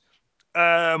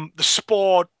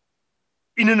sport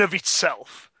in and of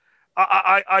itself,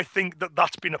 I think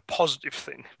that's been a positive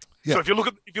thing. Yeah. So if you look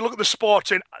at the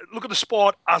sport look at the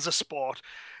sport as a sport,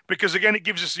 because again it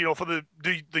gives us, for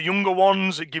the younger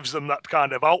ones, it gives them that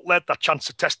kind of outlet, that chance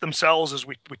to test themselves, as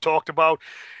we talked about.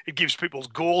 It gives people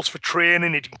goals for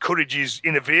training. It encourages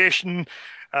innovation.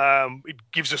 It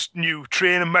gives us new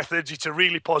training methods. It's a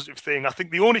really positive thing. I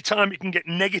think the only time it can get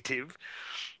negative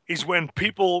is when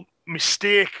people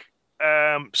mistake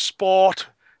sport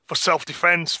for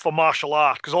self-defense, for martial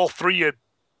art, because all three are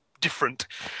different.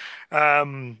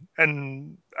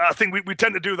 And I think we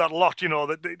tend to do that a lot,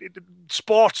 that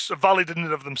sports are valid in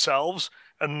and of themselves,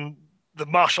 and the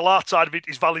martial arts side of it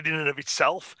is valid in and of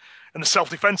itself, and the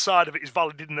self-defense side of it is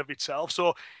valid in and of itself.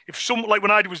 So if like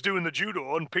when I was doing the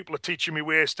judo and people are teaching me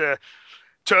ways to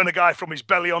turn a guy from his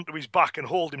belly onto his back and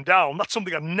hold him down, that's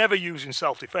something I'd never use in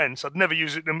self-defense. I'd never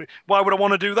use it. Why would I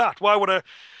want to do that? Why would I?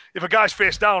 If a guy's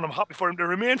face down, I'm happy for him to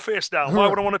remain face down. Why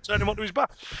would I want to turn him onto his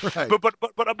back? Right.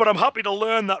 But I'm happy to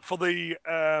learn that for the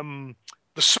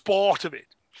sport of it,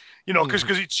 because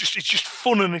it's just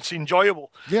fun and it's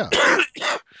enjoyable. Yeah.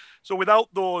 So without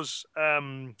those,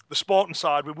 the sporting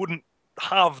side, we wouldn't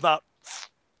have that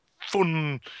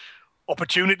fun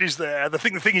opportunities there. The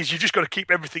thing is, you just got to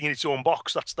keep everything in its own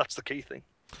box. That's the key thing.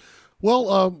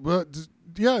 Well,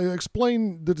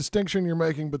 explain the distinction you're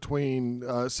making between,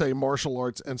 say, martial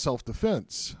arts and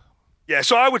self-defense. Yeah,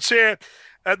 so I would say,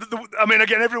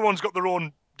 again, everyone's got their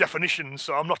own definitions,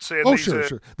 so I'm not saying. Oh,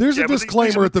 sure. There's a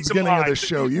disclaimer at the beginning of this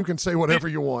show. You can say whatever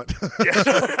you want.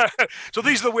 Yeah. So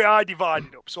these are the way I divide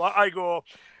it up. So I go,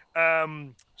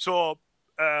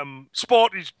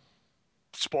 sport is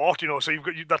sport, so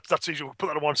you've got that's easy. We'll put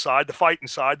that on one side. The fighting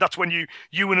side, that's when you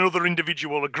and another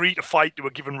individual agree to fight to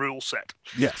a given rule set.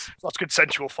 Yes. So that's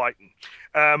consensual fighting.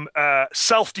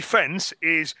 Self-defense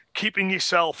is keeping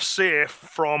yourself safe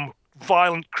from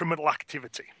violent criminal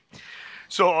activity.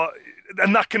 So,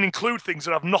 and that can include things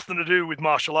that have nothing to do with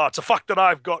martial arts. The fact that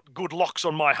I've got good locks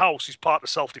on my house is part of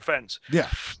self-defense. Yeah.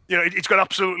 It's got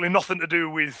absolutely nothing to do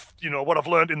with, what I've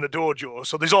learned in the dojo.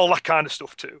 So there's all that kind of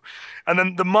stuff too. And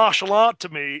then the martial art to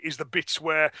me is the bits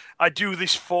where I do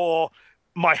this for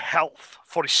my health,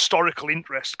 for historical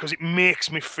interest, because it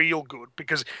makes me feel good,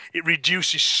 because it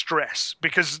reduces stress,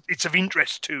 because it's of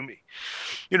interest to me.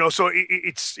 So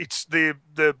it's the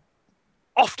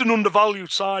often undervalued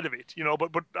side of it,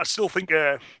 but I still think,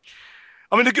 the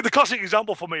classic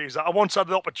example for me is that I once had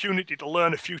the opportunity to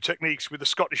learn a few techniques with the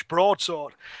Scottish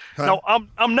broadsword. Huh? Now,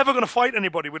 I'm never going to fight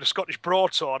anybody with a Scottish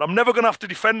broadsword. I'm never going to have to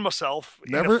defend myself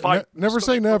in a fight. Never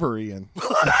say never, Ian.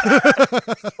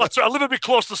 That's right. I live a bit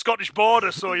close to the Scottish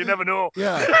border, so you never know.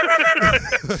 Yeah.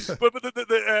 but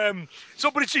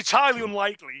it's highly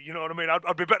unlikely, you know what I mean?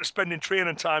 I'd be better spending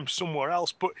training time somewhere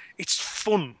else, but it's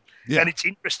fun. Yeah. And it's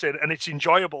interesting and it's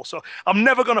enjoyable. So I'm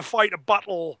never going to fight a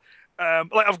battle. I'm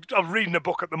reading a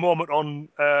book at the moment on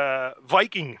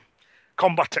Viking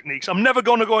combat techniques. I'm never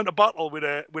going to go into battle with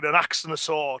an axe and a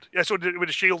sword. Yes, with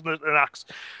a shield and an axe.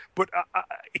 But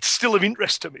it's still of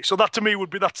interest to me. So that to me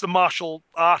that's the martial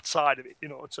art side of it.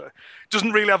 It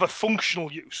doesn't really have a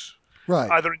functional use.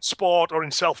 Right. Either in sport or in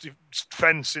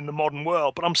self-defense in the modern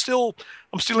world. But I'm still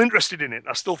interested in it.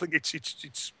 I still think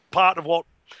it's part of what.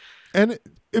 And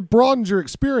it broadens your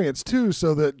experience too,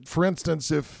 so that, for instance,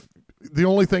 if the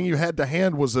only thing you had to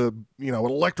hand was an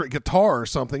electric guitar or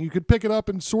something, you could pick it up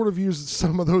and sort of use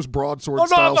some of those broadsword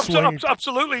style swing.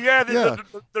 Absolutely, yeah.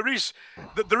 There is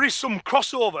some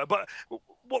crossover, but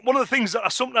one of the things that I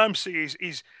sometimes see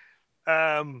is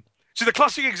the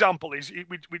classic example is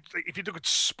if you look at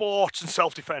sports and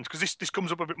self-defense, because this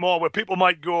comes up a bit more, where people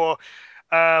might go,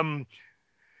 so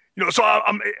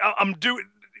I'm doing.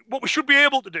 What we should be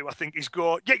able to do, I think, is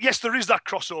go, yes, there is that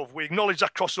crossover. We acknowledge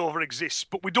that crossover exists,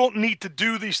 but we don't need to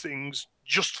do these things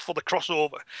just for the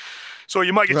crossover. So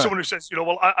you might get someone who says,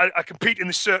 I compete in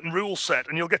this certain rule set,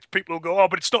 and you'll get people who go,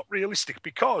 but it's not realistic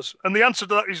because. And the answer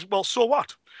to that is, well, so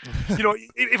what?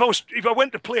 If I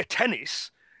went to play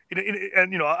tennis, and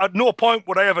at no point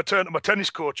would I ever turn to my tennis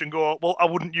coach and go, well, I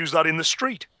wouldn't use that in the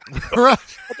street. Right.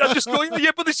 I just go,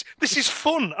 but this is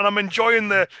fun, and I'm enjoying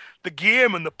the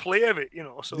game and the play of it.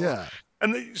 So yeah.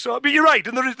 But you're right,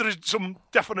 and there is some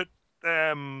definite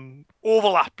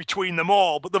overlap between them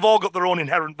all, but they've all got their own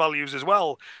inherent values as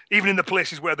well, even in the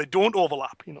places where they don't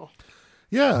overlap.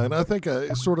 Yeah, and I think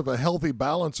sort of a healthy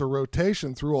balance or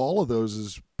rotation through all of those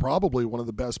is probably one of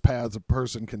the best paths a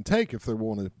person can take if they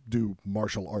want to do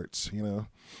martial arts. No,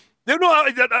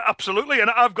 absolutely, and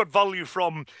I've got value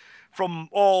from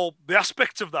all the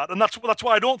aspects of that, and that's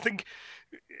why I don't think.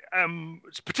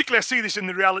 Particularly, I see this in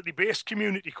the reality-based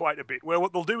community quite a bit, where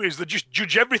what they'll do is they just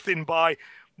judge everything by,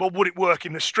 well, would it work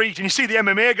in the street? And you see the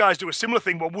MMA guys do a similar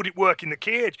thing. Well, would it work in the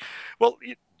cage? Well,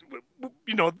 it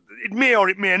may or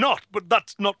it may not, but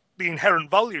that's not the inherent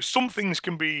value. Some things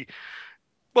can be,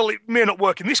 well, it may not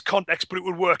work in this context, but it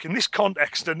would work in this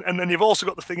context. And then you've also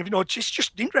got the thing of, it's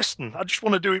just interesting. I just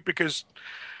want to do it because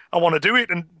I want to do it.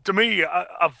 And to me,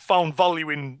 I've found value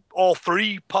in all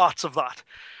three parts of that.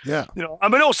 Yeah.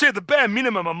 I'll say the bare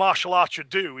minimum a martial art should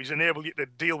do is enable you to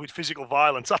deal with physical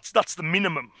violence. That's the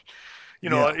minimum.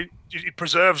 It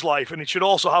preserves life, and it should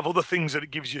also have other things that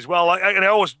it gives you as well.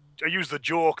 I use the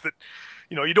joke that,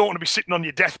 you don't want to be sitting on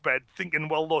your deathbed thinking,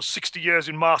 well, those 60 years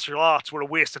in martial arts were a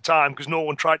waste of time because no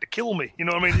one tried to kill me. You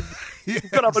know what I mean? You've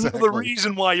got to have another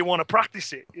reason why you want to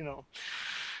practice it,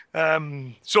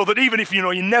 so that even if,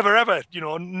 you never ever,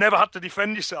 never had to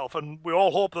defend yourself, and we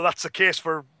all hope that that's the case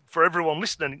for everyone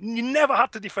listening, you never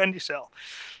had to defend yourself.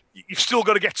 You've still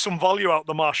got to get some value out of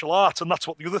the martial arts, and that's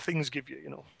what the other things give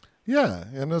you, Yeah,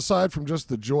 and aside from just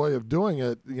the joy of doing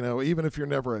it, even if you're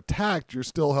never attacked, you're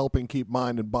still helping keep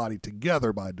mind and body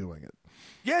together by doing it.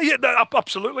 Yeah,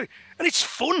 absolutely. And it's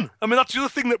fun. I mean, that's the other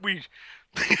thing that we...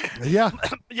 Yeah.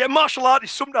 Yeah, martial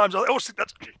artists, sometimes, I always think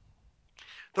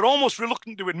they're almost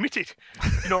reluctant to admit it,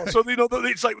 so,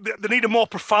 it's like they need a more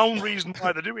profound reason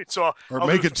why they do it. So, or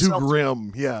make it too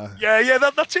grim, yeah. Yeah,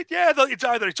 that's it, yeah.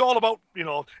 It's all about,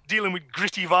 dealing with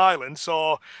gritty violence,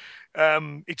 or...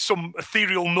 it's some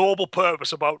ethereal, noble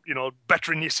purpose about,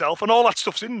 bettering yourself, and all that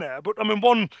stuff's in there. But I mean,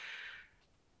 one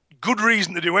good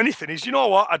reason to do anything is,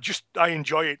 I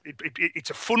enjoy it. It's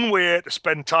a fun way to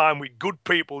spend time with good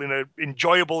people in an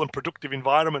enjoyable and productive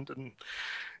environment. And,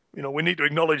 we need to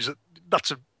acknowledge that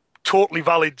that's a totally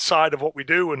valid side of what we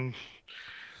do. And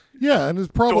yeah, and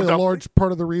it's probably a large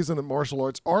part of the reason that martial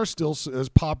arts are still as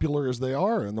popular as they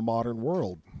are in the modern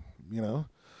world,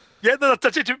 Yeah,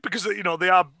 that's it, because, they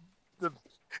are...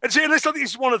 And see, I think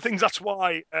it's one of the things, that's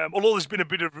why, although there's been a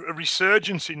bit of a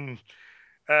resurgence in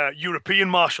European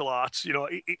martial arts,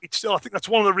 it's still, I think that's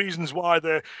one of the reasons why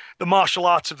the martial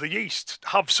arts of the East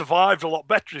have survived a lot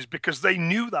better, is because they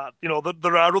knew that, that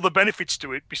there are other benefits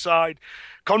to it beside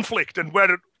conflict. And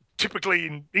where typically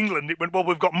in England, it went, well,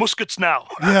 we've got muskets now.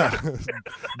 Yeah.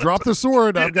 Drop the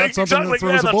sword. I've got something that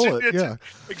throws a bullet. Yeah.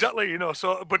 Exactly.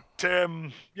 But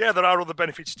there are other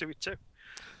benefits to it too.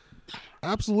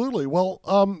 Absolutely. Well,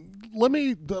 let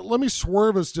me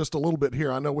swerve us just a little bit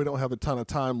here. I know we don't have a ton of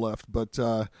time left, but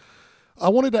I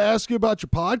wanted to ask you about your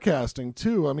podcasting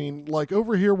too. I mean, like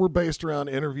over here, we're based around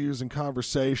interviews and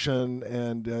conversation,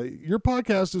 and your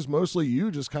podcast is mostly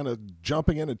you just kind of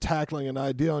jumping in and tackling an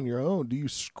idea on your own. Do you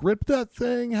script that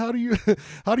thing? How do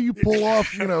you pull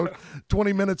off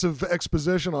 20 minutes of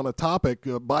exposition on a topic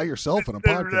by yourself in a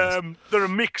podcast? They're a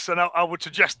mix, and I would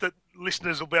suggest that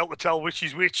listeners will be able to tell which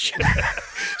is which.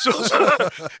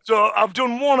 so I've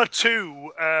done one or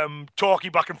two talky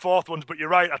back and forth ones, but you're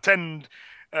right, I tend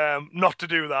not to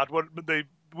do that. The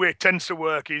way it tends to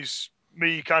work is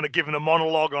me kind of giving a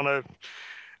monologue on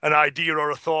an idea or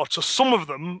a thought. So some of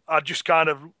them are just kind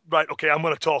of, right, okay, I'm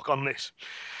going to talk on this,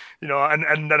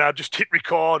 and then I just hit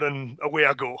record and away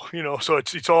I go, so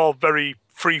it's all very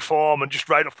free form and just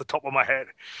right off the top of my head.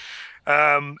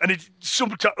 And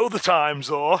other times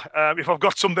though, if I've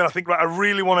got something I think, right, I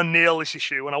really want to nail this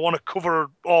issue and I want to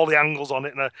cover all the angles on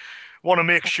it and I want to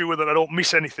make sure that I don't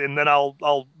miss anything, then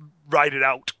I'll write it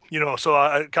out, so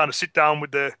I kind of sit down with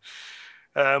the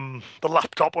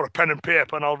laptop or a pen and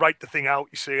paper and I'll write the thing out,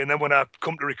 you see, and then when I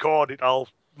come to record it, I'll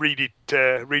read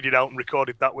it out and record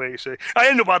it that way, you see. I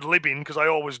end up ad-libbing because I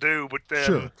always do, but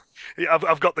sure.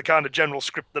 I've got the kind of general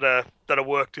script that I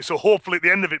work to. So hopefully at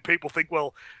the end of it, people think,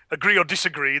 well, agree or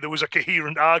disagree, there was a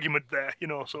coherent argument there,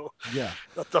 so yeah,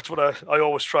 that's what I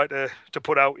always try to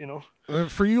put out,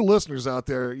 For you listeners out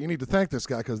there, you need to thank this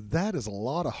guy because that is a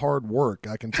lot of hard work.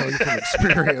 I can tell you from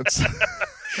experience.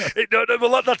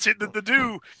 Well, that's it.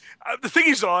 The thing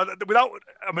is, though, I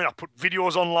put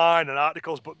videos online and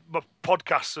articles, but my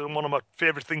podcasts are one of my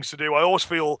favorite things to do. I always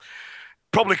feel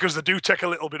Probably because they do take a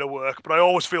little bit of work, but I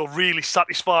always feel really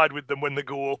satisfied with them when they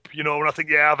go up, you know, and I think,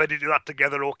 yeah, I've edited that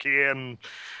together okay, and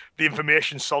the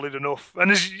information's solid enough. And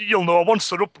as you'll know, once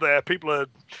they're up there,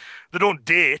 they don't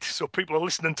date, so people are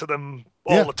listening to them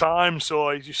all the time. So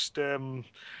I just, and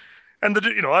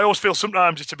you know, I always feel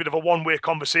sometimes it's a bit of a one-way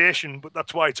conversation, but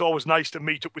that's why it's always nice to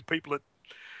meet up with people at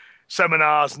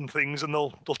seminars and things, and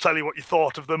they'll tell you what you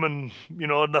thought of them, and you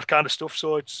know, and that kind of stuff.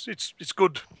 So it's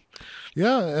good.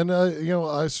 Yeah, and you know,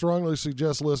 I strongly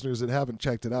suggest listeners that haven't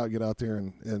checked it out get out there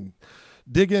and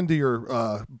dig into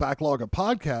your backlog of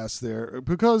podcasts there,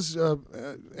 because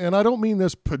and I don't mean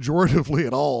this pejoratively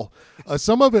at all.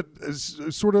 Some of it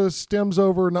sort of stems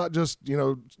over not just, you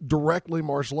know, directly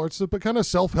martial arts stuff, but kind of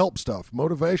self-help stuff,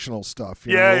 motivational stuff,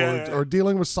 you know, or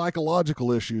dealing with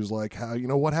psychological issues like how, you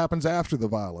know, what happens after the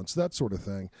violence, that sort of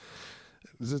thing.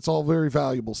 It's all very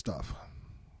valuable stuff.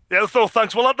 Yeah, so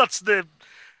thanks. Well, that's the,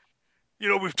 you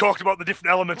know, we've talked about the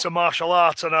different elements of martial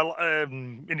arts, and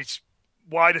in its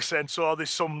wider sense. So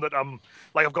there's some that I'm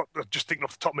like, I've got, just thinking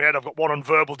off the top of my head, I've got one on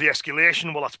verbal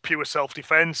de-escalation. Well, that's pure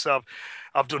self-defense.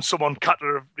 I've done some on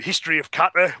kata, history of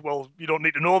kata. Well, you don't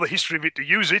need to know the history of it to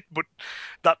use it, but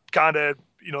that kind of,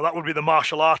 you know, that would be the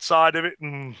martial arts side of it.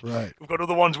 And we've got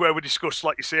other ones where we discuss,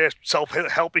 like you say,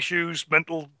 self-help issues,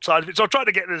 mental side of it. So I try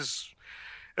to get as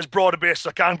broad a base as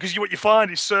I can, because what you find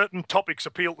is certain topics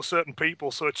appeal to certain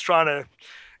people. So it's trying to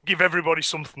give everybody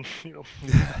something, you know.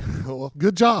 Yeah. Well,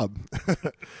 good job.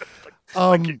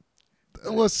 Thank you.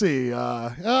 Let's see.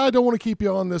 I don't want to keep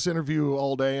you on this interview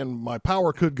all day, and my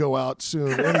power could go out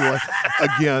soon anyway,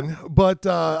 again. But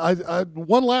I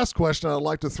one last question I'd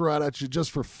like to throw out at you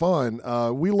just for fun.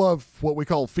 We love what we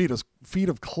call feet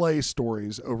of clay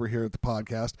stories over here at the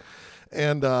podcast.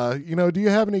 And, you know, do you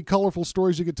have any colorful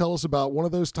stories you could tell us about one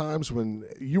of those times when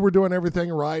you were doing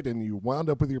everything right and you wound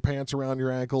up with your pants around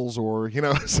your ankles, or, you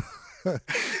know,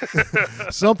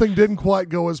 something didn't quite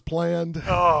go as planned?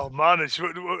 Oh, man, it's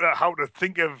how to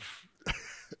think of...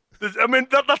 I mean,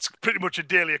 that's pretty much a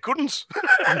daily occurrence.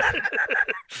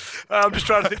 I'm just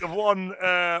trying to think of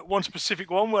one specific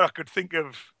one where I could think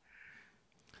of...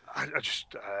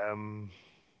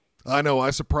 I know I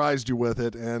surprised you with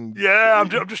it, and yeah, I'm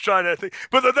just trying to think.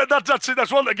 But that's it.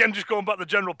 That's one, again, just going back to the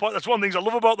general point. That's one of the things I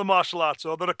love about the martial arts.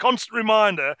 So they're a constant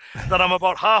reminder that I'm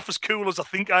about half as cool as I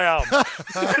think I am.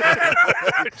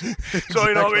 So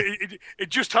you know, it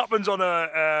just happens on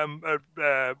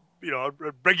a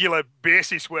regular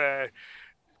basis where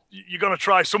you're going to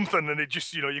try something, and it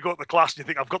just, you know, you go to the class and you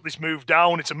think, I've got this move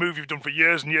down. It's a move you've done for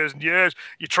years and years and years.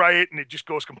 You try it and it just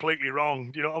goes completely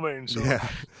wrong. Do you know what I mean? So, yeah.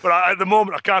 But at the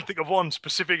moment, I can't think of one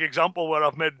specific example where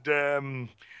I've made a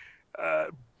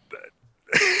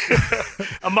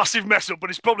massive mess up, but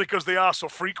it's probably because they are so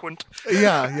frequent.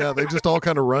 Yeah, they just all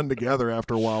kind of run together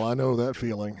after a while. I know that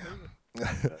feeling.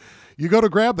 You go to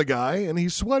grab the guy, and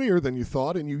he's sweatier than you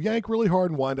thought, and you yank really hard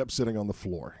and wind up sitting on the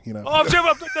floor. You know. Well,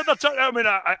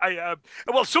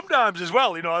 sometimes as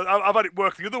well. You know, I've had it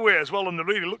work the other way as well on the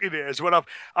really lucky days when I've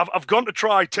gone to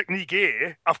try technique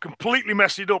A, I've completely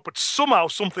messed it up, but somehow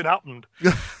something happened.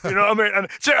 You know what I mean? And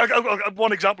so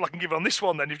one example I can give on this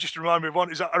one. Then you've just reminded me of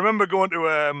one. Is I remember going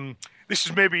to this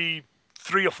is maybe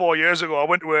 3 or 4 years ago. I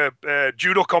went to a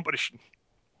judo competition.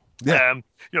 Yeah.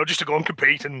 You know, just to go and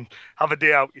compete and have a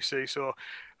day out, you see. So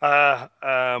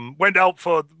went out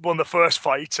for one of the first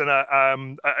fights, and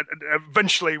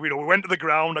eventually, you know, we went to the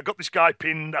ground. I got this guy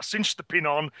pinned. I cinched the pin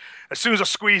on. As soon as I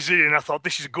squeezed it in, I thought,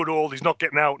 this is a good hold. He's not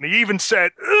getting out. And he even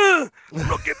said, I'm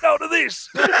not getting out of this.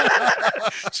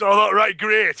 So I thought, right,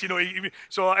 great. You know,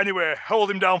 so anyway, hold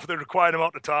him down for the required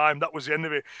amount of time. That was the end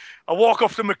of it. I walk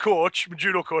off to my coach, my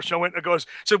judo coach, and I went and goes,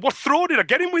 said, what throw did I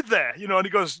get him with there? You know, and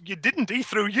he goes, you didn't. He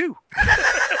threw you.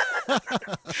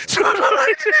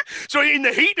 So in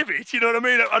the heat of it, you know what I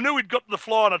mean? I knew he'd got to the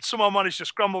floor and I'd somehow managed to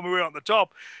scramble my way on the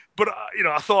top. But, you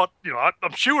know, I thought, you know,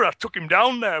 I'm sure I took him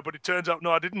down there, but it turns out,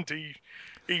 no, I didn't.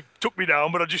 He took me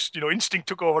down, but I just, you know, instinct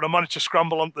took over and I managed to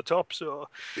scramble onto the top. So,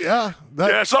 yeah.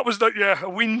 So that was, a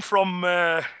win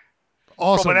from...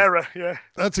 Awesome. From an error, yeah.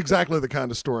 That's exactly the kind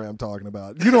of story I'm talking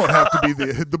about. You don't have to be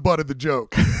the butt of the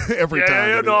joke every time.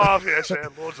 Yeah, no, yes,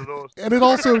 loads of those. And it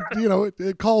also, you know,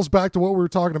 it calls back to what we were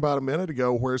talking about a minute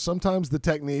ago, where sometimes the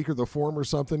technique or the form or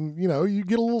something, you know, you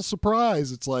get a little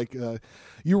surprise. It's like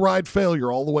you ride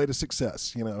failure all the way to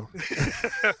success, you know.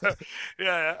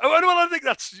 Yeah. Well, I think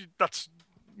that's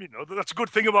you know, that's a good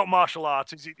thing about martial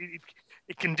arts. Is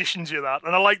it conditions you that,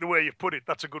 and I like the way you put it.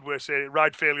 That's a good way to say it.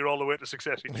 Ride failure all the way to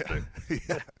success.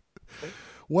 Yeah.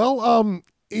 Well,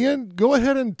 Ian, go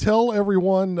ahead and tell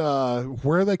everyone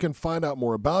where they can find out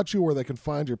more about you, where they can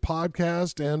find your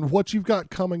podcast, and what you've got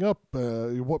coming up,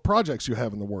 what projects you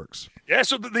have in the works. Yeah,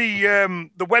 so the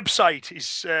website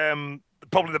is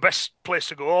probably the best place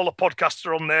to go. All the podcasts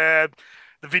are on there.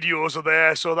 The videos are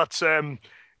there. So that's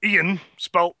Ian,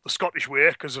 spelt the Scottish way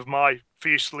because of my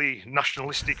fiercely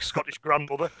nationalistic Scottish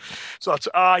grandmother. So that's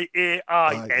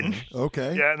IAIN.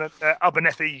 Okay. Yeah, and then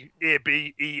Abernethy,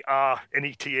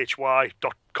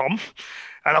 ABERNETHY.com.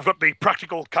 And I've got the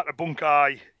Practical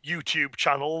Catabunkai YouTube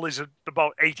channel. There's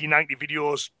about 80, 90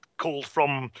 videos culled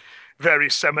from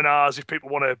various seminars. If people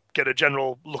want to get a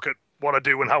general look at what I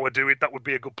do and how I do it, that would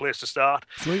be a good place to start.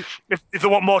 Sweet. If they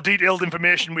want more detailed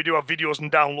information, we do have videos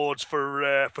and downloads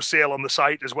for sale on the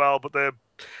site as well. But the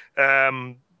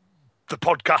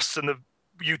podcasts and the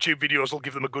YouTube videos will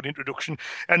give them a good introduction.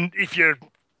 And if you're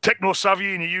techno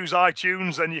savvy and you use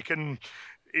iTunes, then you can,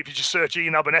 if you just search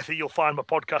Ian Abernethy, you'll find my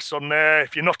podcasts on there.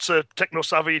 If you're not so techno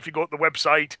savvy, if you go to the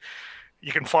website,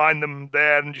 you can find them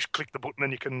there and just click the button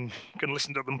and you can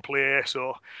listen to them play.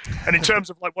 So, and in terms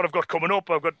of like what I've got coming up,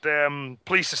 I've got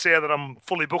pleased to say that I'm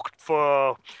fully booked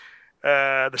for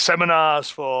the seminars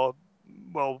for,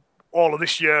 well, all of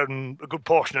this year and a good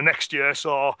portion of next year.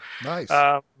 So nice.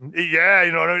 Yeah,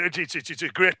 you know, it's a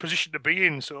great position to be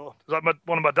in. So like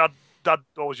one of my dad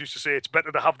always used to say, it's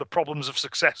better to have the problems of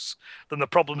success than the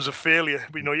problems of failure.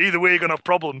 You know, either way you're gonna have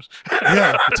problems.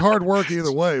 Yeah, it's hard work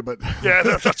either way, but yeah,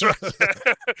 that's right.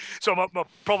 So my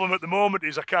problem at the moment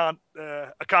is I can't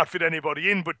fit anybody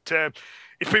in. But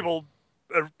if people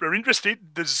are interested,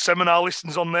 there's seminar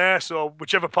listings on there. So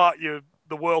whichever part of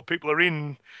the world people are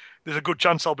in, there's a good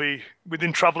chance I'll be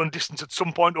within travelling distance at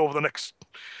some point over the next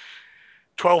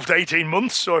 12 to 18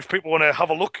 months. So if people want to have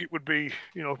a look, it would be,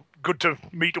 you know, good to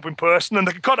meet up in person. And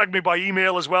they can contact me by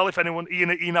email as well, if anyone,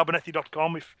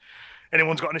 ian@ianabernethy.com, if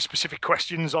anyone's got any specific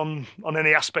questions on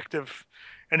any aspect of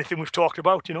anything we've talked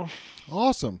about, you know.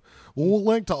 Awesome. Well, we'll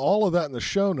link to all of that in the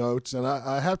show notes. And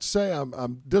I have to say,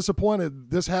 I'm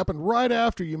disappointed this happened right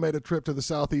after you made a trip to the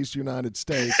Southeast United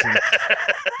States.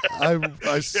 And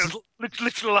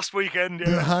literally last weekend.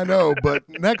 Yeah. I know, but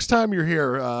next time you're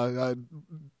here,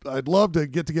 I'd love to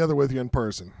get together with you in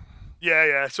person.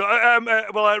 Yeah. So,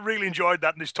 well, I really enjoyed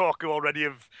that, and there's talk already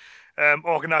of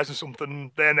organising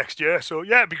something there next year. So,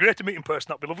 yeah, it'd be great to meet in person.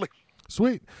 That'd be lovely.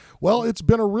 Sweet. Well, it's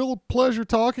been a real pleasure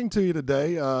talking to you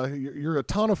today. You're a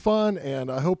ton of fun,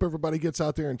 and I hope everybody gets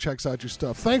out there and checks out your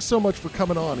stuff. Thanks so much for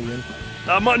coming on, Ian.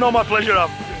 My pleasure.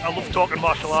 I love talking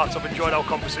martial arts. I've enjoyed our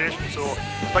conversation, so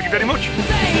thank you very much.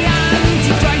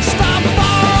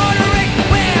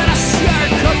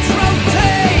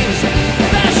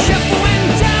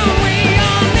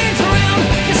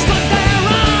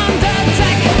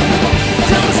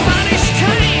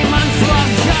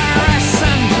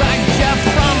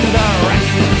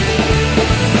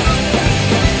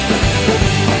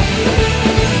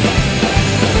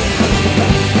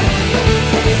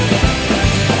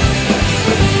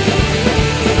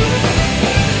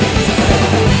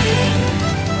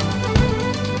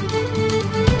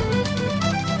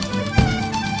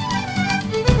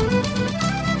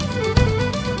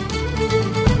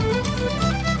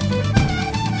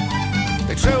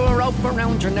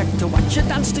 Around your neck to watch you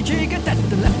dance. Did you get that?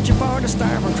 Then left you for the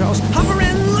starving crows,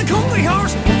 hovering like hungry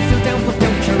horse. One fell down, put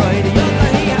out your eye. The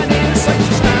other he had in such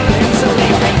a snarl him, so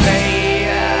leave me.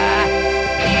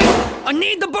 I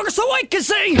need the booger so I can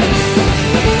see.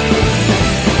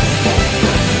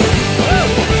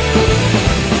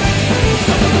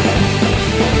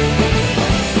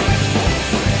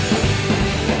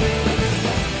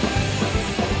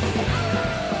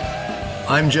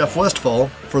 I'm Jeff Westfall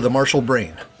for the Martial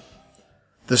Brain.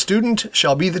 The student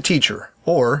shall be the teacher,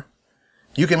 or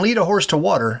you can lead a horse to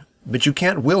water, but you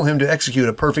can't will him to execute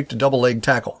a perfect double-leg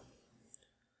tackle.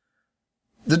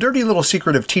 The dirty little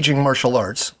secret of teaching martial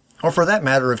arts, or for that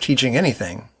matter of teaching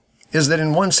anything, is that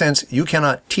in one sense you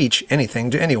cannot teach anything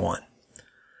to anyone.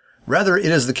 Rather, it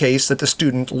is the case that the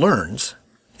student learns,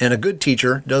 and a good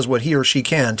teacher does what he or she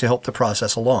can to help the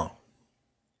process along.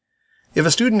 If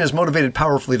a student is motivated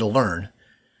powerfully to learn,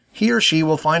 he or she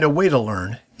will find a way to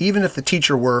learn, even if the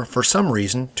teacher were, for some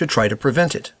reason, to try to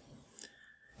prevent it.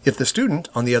 If the student,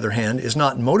 on the other hand, is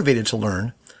not motivated to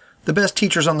learn, the best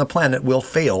teachers on the planet will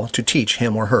fail to teach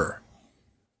him or her.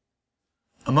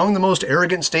 Among the most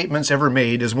arrogant statements ever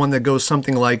made is one that goes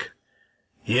something like,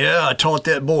 "Yeah, I taught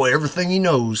that boy everything he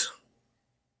knows."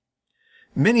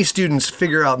 Many students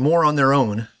figure out more on their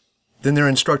own than their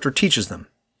instructor teaches them,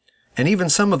 and even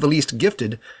some of the least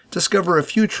gifted discover a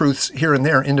few truths here and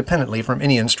there independently from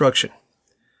any instruction.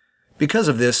 Because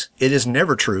of this, it is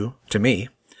never true, to me,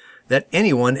 that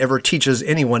anyone ever teaches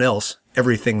anyone else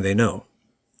everything they know.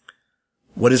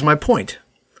 What is my point?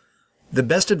 The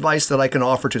best advice that I can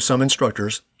offer to some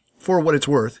instructors, for what it's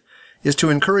worth, is to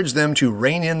encourage them to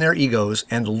rein in their egos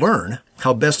and learn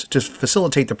how best to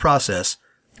facilitate the process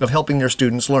of helping their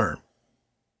students learn.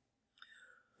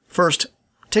 First,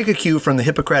 take a cue from the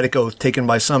Hippocratic Oath taken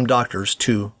by some doctors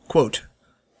to, quote,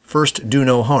 "First do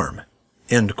no harm,"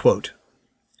 end quote.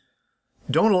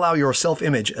 Don't allow your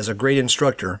self-image as a great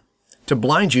instructor to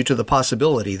blind you to the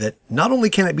possibility that not only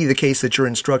can it be the case that your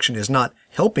instruction is not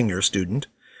helping your student,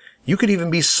 you could even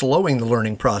be slowing the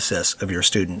learning process of your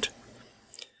student.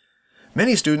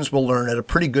 Many students will learn at a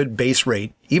pretty good base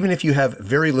rate, even if you have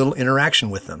very little interaction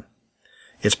with them.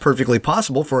 It's perfectly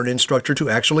possible for an instructor to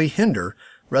actually hinder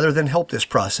rather than help this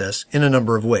process in a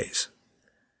number of ways.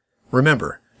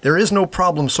 Remember, there is no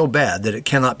problem so bad that it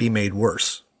cannot be made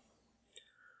worse.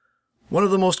 One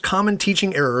of the most common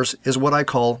teaching errors is what I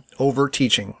call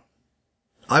over-teaching.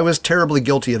 I was terribly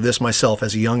guilty of this myself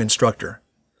as a young instructor.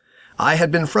 I had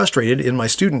been frustrated in my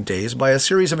student days by a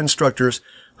series of instructors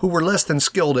who were less than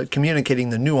skilled at communicating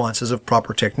the nuances of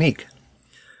proper technique.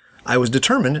 I was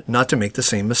determined not to make the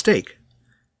same mistake.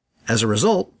 As a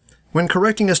result, when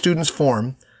correcting a student's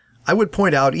form, I would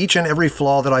point out each and every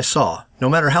flaw that I saw, no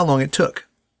matter how long it took.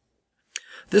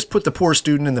 This put the poor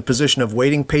student in the position of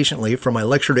waiting patiently for my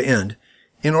lecture to end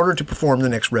in order to perform the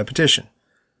next repetition.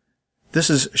 This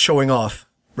is showing off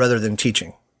rather than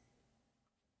teaching.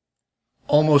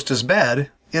 Almost as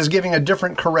bad is giving a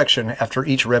different correction after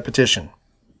each repetition.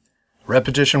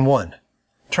 Repetition 1.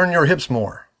 Turn your hips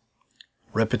more.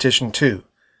 Repetition 2.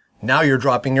 Now you're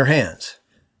dropping your hands.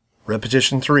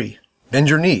 Repetition 3. Bend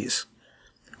your knees.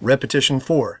 Repetition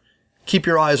 4. Keep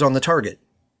your eyes on the target.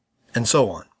 And so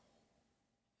on.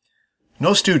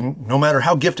 No student, no matter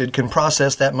how gifted, can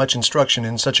process that much instruction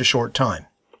in such a short time.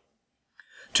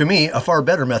 To me, a far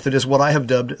better method is what I have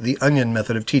dubbed the onion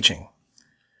method of teaching.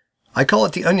 I call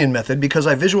it the onion method because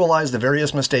I visualize the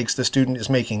various mistakes the student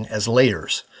is making as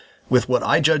layers, with what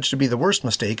I judge to be the worst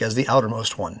mistake as the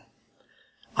outermost one.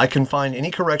 I confine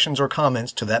any corrections or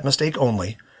comments to that mistake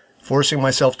only, forcing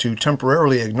myself to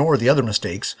temporarily ignore the other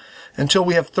mistakes until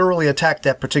we have thoroughly attacked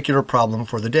that particular problem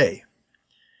for the day.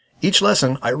 Each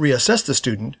lesson, I reassess the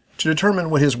student to determine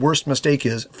what his worst mistake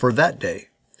is for that day.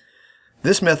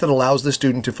 This method allows the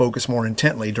student to focus more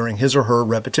intently during his or her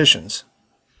repetitions.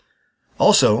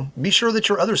 Also, be sure that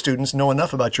your other students know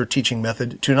enough about your teaching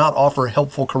method to not offer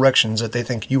helpful corrections that they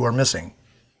think you are missing.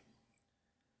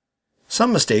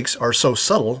 Some mistakes are so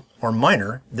subtle or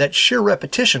minor that sheer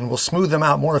repetition will smooth them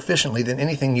out more efficiently than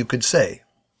anything you could say.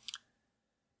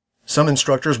 Some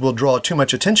instructors will draw too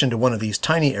much attention to one of these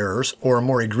tiny errors, or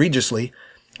more egregiously,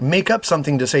 make up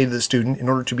something to say to the student in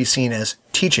order to be seen as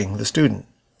teaching the student.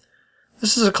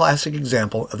 This is a classic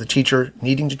example of the teacher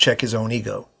needing to check his own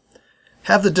ego.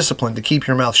 Have the discipline to keep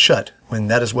your mouth shut when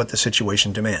that is what the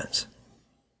situation demands.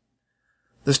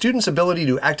 The student's ability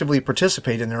to actively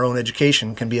participate in their own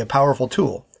education can be a powerful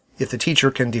tool if the teacher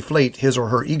can deflate his or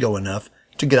her ego enough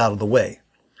to get out of the way.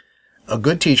 A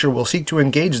good teacher will seek to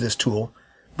engage this tool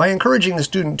by encouraging the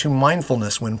student to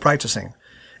mindfulness when practicing,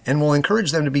 and will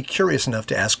encourage them to be curious enough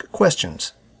to ask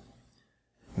questions.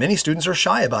 Many students are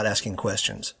shy about asking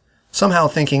questions, somehow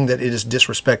thinking that it is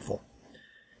disrespectful.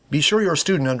 Be sure your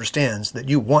student understands that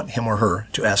you want him or her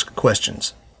to ask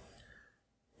questions.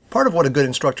 Part of what a good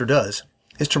instructor does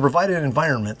is to provide an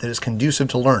environment that is conducive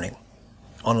to learning.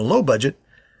 On a low budget,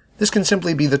 this can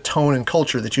simply be the tone and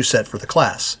culture that you set for the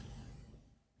class.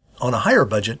 On a higher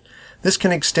budget, this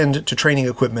can extend to training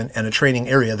equipment and a training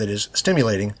area that is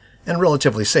stimulating and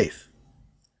relatively safe.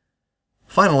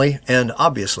 Finally, and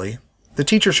obviously, the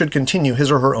teacher should continue his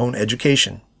or her own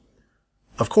education.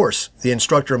 Of course, the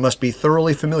instructor must be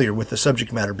thoroughly familiar with the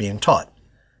subject matter being taught,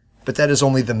 but that is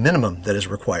only the minimum that is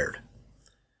required.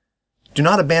 Do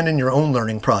not abandon your own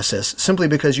learning process simply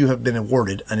because you have been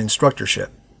awarded an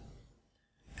instructorship.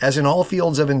 As in all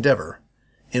fields of endeavor,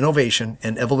 innovation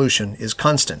and evolution is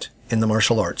constant in the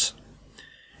martial arts.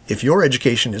 If your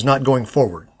education is not going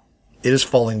forward, it is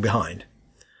falling behind.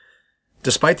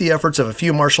 Despite the efforts of a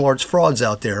few martial arts frauds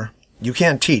out there, you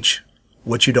can't teach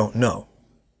what you don't know.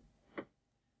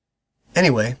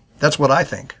 Anyway, that's what I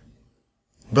think.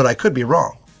 But I could be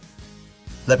wrong.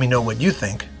 Let me know what you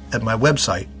think at my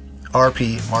website,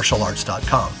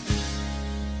 rpmartialarts.com.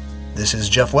 This is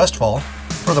Jeff Westfall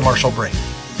for The Martial Brain.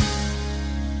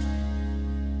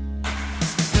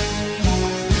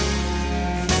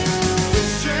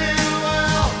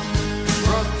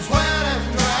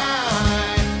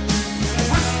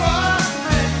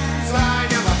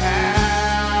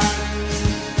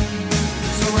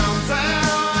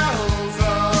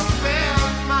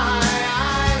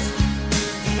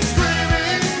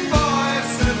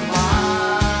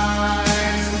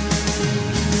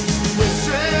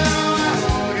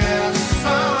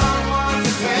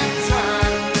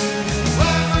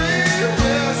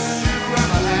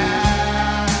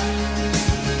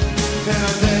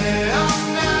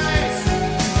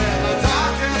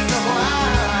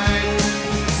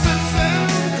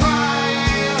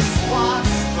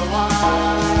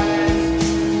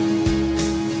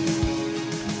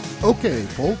 Okay,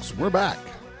 folks, we're back.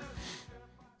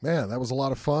 Man, that was a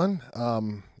lot of fun.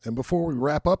 And before we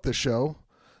wrap up the show,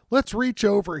 let's reach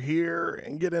over here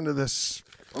and get into this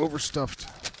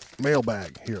overstuffed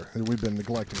mailbag here that we've been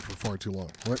neglecting for far too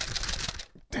long. What?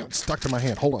 Damn, it's stuck to my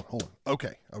hand. Hold on.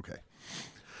 Okay.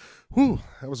 Whew,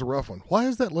 that was a rough one. Why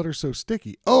is that letter so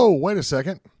sticky? Oh, wait a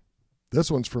second. This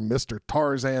one's from Mr.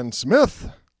 Tarzan Smith.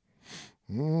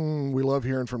 We love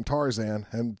hearing from Tarzan.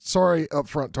 And sorry up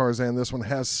front, Tarzan, this one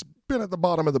has been at the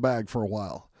bottom of the bag for a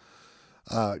while.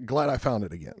 Glad I found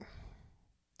it again.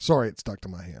 Sorry it stuck to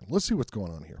my hand. Let's see what's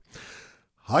going on here.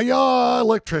 Hiya,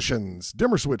 electricians.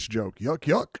 Dimmer switch joke.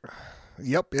 Yuck.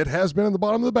 Yep, it has been in the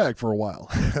bottom of the bag for a while.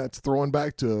 That's throwing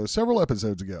back to several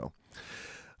episodes ago.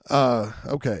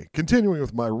 Okay, continuing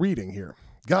with my reading here.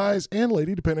 Guys and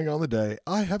lady, depending on the day,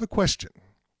 I have a question.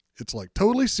 It's like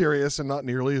totally serious and not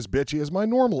nearly as bitchy as my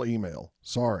normal email.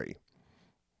 Sorry.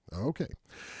 Okay.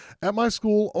 At my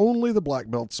school, only the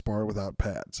black belts spar without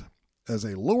pads. As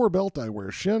a lower belt, I wear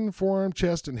shin, forearm,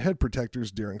 chest, and head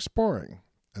protectors during sparring.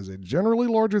 As a generally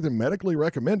larger than medically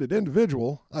recommended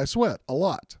individual, I sweat a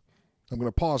lot. I'm going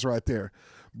to pause right there.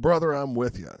 Brother, I'm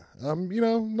with you.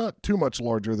 I'm, not too much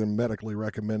larger than medically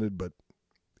recommended, but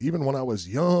even when I was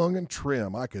young and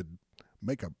trim, I could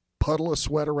make a puddle of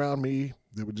sweat around me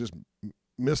that would just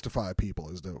mystify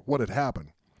people as to what had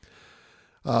happened.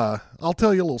 I'll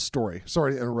tell you a little story.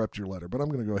 Sorry to interrupt your letter, but I'm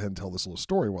going to go ahead and tell this little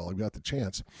story while I've got the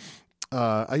chance.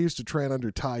 I used to train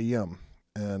under Tai Yim,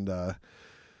 and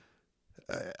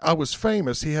I was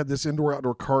famous. He had this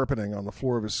indoor-outdoor carpeting on the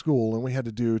floor of his school, and we had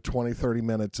to do 20, 30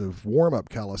 minutes of warm-up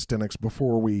calisthenics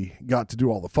before we got to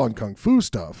do all the fun kung fu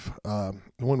stuff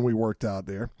when we worked out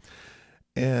there.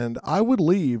 And I would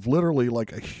leave literally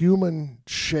like a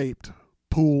human-shaped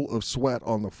pool of sweat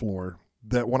on the floor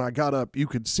that when I got up, you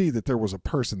could see that there was a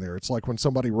person there. It's like when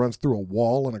somebody runs through a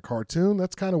wall in a cartoon.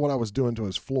 That's kind of what I was doing to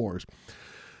his floors.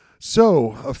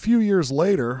 So a few years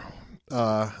later,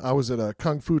 I was at a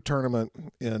kung fu tournament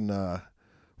in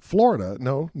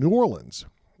New Orleans.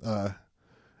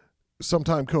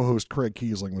 Sometime co-host Craig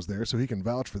Kiesling was there, so he can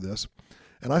vouch for this.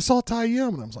 And I saw Tai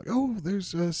Yim, and I was like, oh,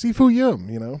 there's Sifu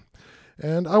Yim,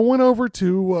 And I went over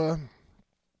to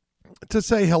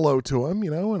say hello to him,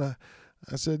 and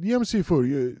I said, Yim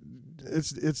Sifu,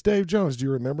 it's Dave Jones. Do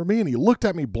you remember me? And he looked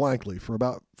at me blankly for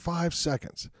about 5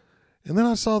 seconds. And then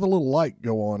I saw the little light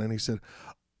go on, and he said,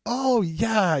 oh,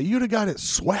 yeah, you'd have got it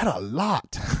sweat a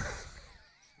lot.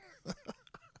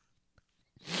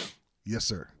 Yes,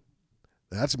 sir.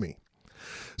 That's me.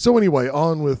 So anyway,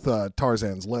 on with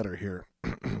Tarzan's letter here.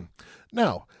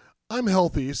 Now, I'm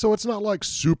healthy, so it's not like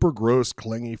super gross,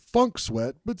 clingy funk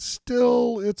sweat, but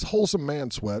still it's wholesome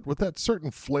man sweat with that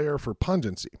certain flair for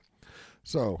pungency.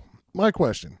 So, my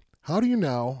question, how do you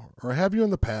now, or have you in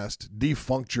the past,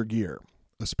 defunked your gear,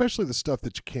 especially the stuff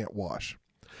that you can't wash?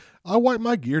 I wipe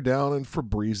my gear down and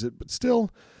Febreze it, but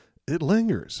still, it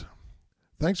lingers.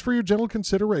 Thanks for your gentle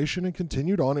consideration and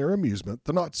continued on-air amusement.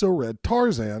 The not-so-red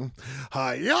Tarzan,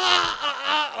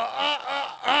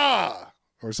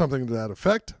 or something to that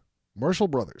effect. Marshall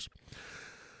Brothers.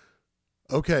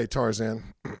 Okay,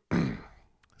 Tarzan.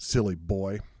 Silly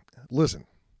boy. Listen,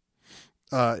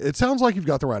 it sounds like you've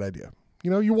got the right idea.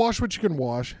 You wash what you can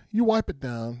wash. You wipe it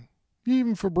down. You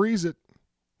even Febreze it.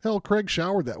 Hell, Craig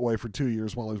showered that way for 2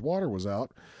 years while his water was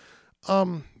out.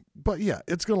 But yeah,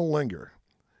 it's going to linger.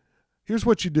 Here's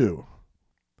what you do.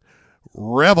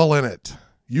 Revel in it.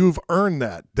 You've earned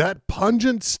that. That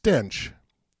pungent stench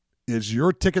is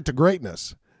your ticket to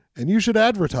greatness, and you should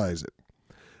advertise it.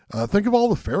 Think of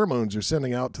all the pheromones you're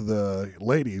sending out to the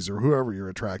ladies or whoever you're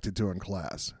attracted to in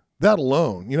class. That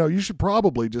alone, you should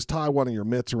probably just tie one of your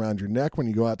mitts around your neck when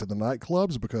you go out to the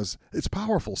nightclubs because it's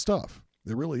powerful stuff.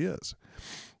 It really is.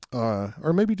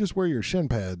 Or maybe just wear your shin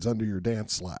pads under your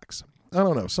dance slacks. I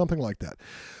don't know, something like that.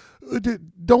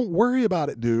 Don't worry about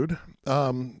it, dude.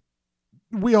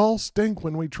 We all stink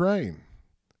when we train,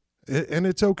 and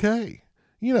it's okay.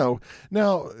 Now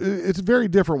it's very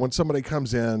different when somebody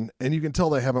comes in and you can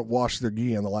tell they haven't washed their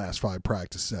gi in the last 5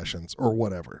 practice sessions or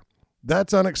whatever.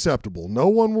 That's unacceptable. No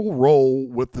one will roll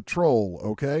with the troll,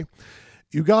 okay?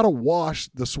 You got to wash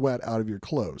the sweat out of your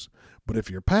clothes. But if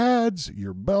your pads,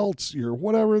 your belts, your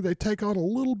whatever, they take on a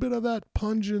little bit of that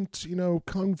pungent,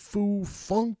 kung fu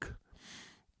funk,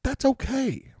 that's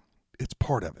okay. It's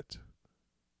part of it.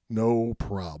 No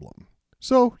problem.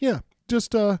 So, yeah,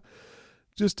 just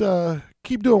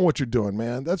keep doing what you're doing,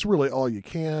 man. That's really all you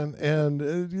can. And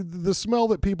the smell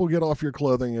that people get off your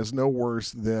clothing is no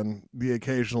worse than the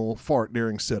occasional fart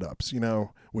during sit-ups.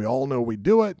 We all know we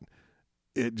do it.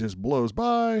 It just blows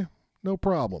by. No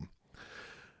problem.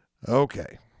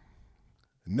 Okay.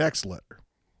 Next letter.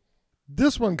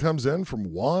 This one comes in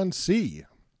from Juan C.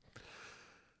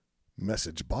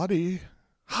 Message body.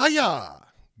 Hiya!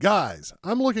 Guys,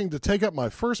 I'm looking to take up my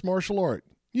first martial art.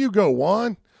 You go,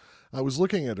 Juan. I was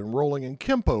looking at enrolling in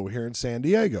Kempo here in San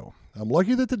Diego. I'm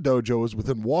lucky that the dojo is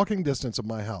within walking distance of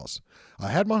my house. I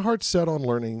had my heart set on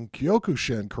learning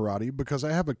Kyokushin karate because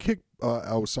I have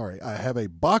I have a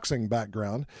boxing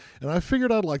background, and I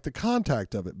figured I'd like the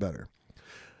contact of it better.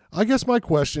 I guess my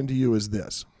question to you is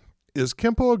this. Is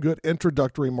Kempo a good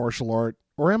introductory martial art,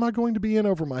 or am I going to be in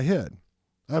over my head?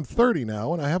 I'm 30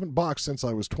 now, and I haven't boxed since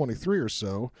I was 23 or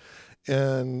so.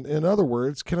 And in other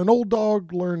words, can an old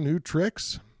dog learn new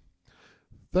tricks?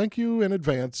 Thank you in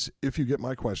advance if you get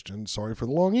my question. Sorry for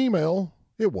the long email.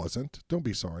 It wasn't. Don't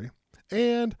be sorry.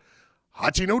 And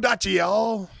Hachi no Dachi,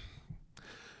 y'all.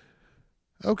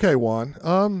 Okay,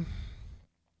 Juan.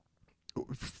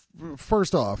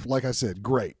 First off, like I said,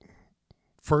 great.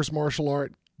 First martial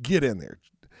art, get in there.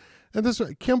 And this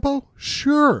Kempo?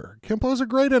 Sure. Kempo is a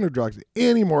great introduction.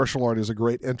 Any martial art is a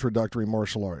great introductory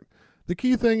martial art. The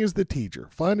key thing is the teacher.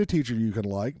 Find a teacher you can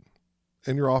like,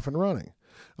 and you're off and running.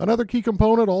 Another key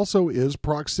component also is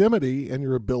proximity and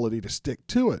your ability to stick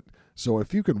to it. So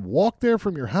if you can walk there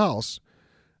from your house,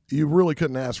 you really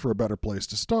couldn't ask for a better place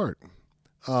to start.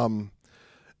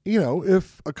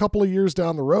 If a couple of years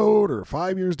down the road or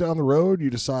 5 years down the road, you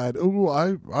decide,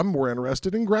 I'm more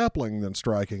interested in grappling than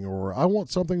striking, or I want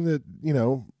something that,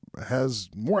 has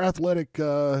more athletic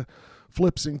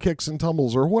flips and kicks and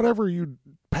tumbles, or whatever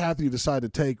path you decide to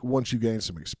take once you gain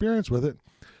some experience with it,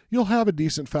 you'll have a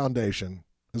decent foundation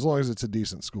as long as it's a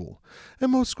decent school. And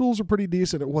most schools are pretty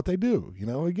decent at what they do.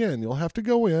 Again, you'll have to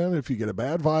go in. If you get a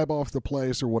bad vibe off the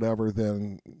place or whatever,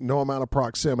 then no amount of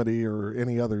proximity or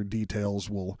any other details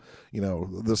will, the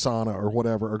sauna or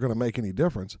whatever are going to make any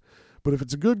difference. But if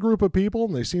it's a good group of people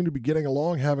and they seem to be getting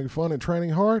along, having fun and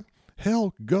training hard,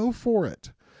 hell, go for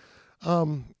it.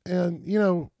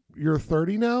 You're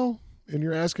 30 now and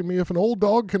you're asking me if an old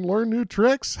dog can learn new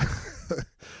tricks?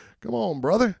 Come on,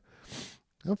 brother.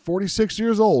 I'm 46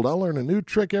 years old. I learn a new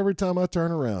trick every time I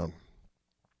turn around.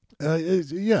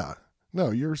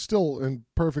 You're still in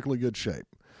perfectly good shape.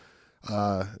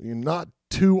 You're not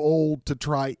too old to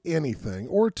try anything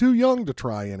or too young to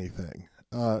try anything.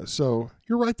 So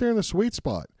you're right there in the sweet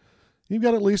spot. You've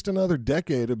got at least another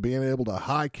decade of being able to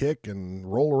high kick and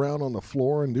roll around on the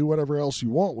floor and do whatever else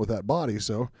you want with that body.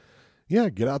 So, yeah,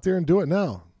 get out there and do it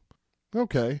now.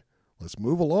 Okay, let's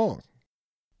move along.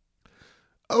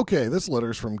 Okay, this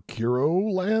letter's from Kiro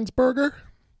Landsberger,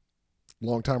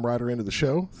 longtime writer into the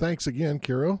show. Thanks again,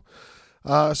 Kiro.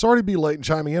 Sorry to be late in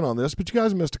chiming in on this, but you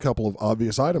guys missed a couple of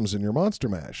obvious items in your Monster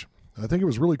Mash. I think it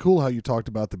was really cool how you talked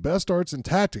about the best arts and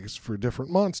tactics for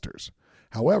different monsters.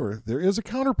 However, there is a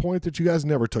counterpoint that you guys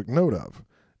never took note of.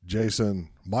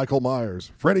 Jason, Michael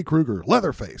Myers, Freddy Krueger,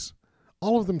 Leatherface.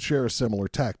 All of them share a similar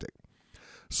tactic.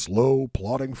 Slow,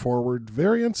 plodding forward,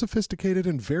 very unsophisticated,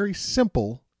 and very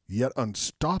simple, yet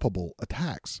unstoppable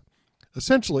attacks.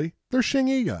 Essentially, they're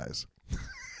Xing-Yi guys.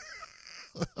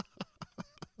 Let's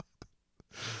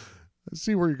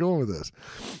see where you're going with this.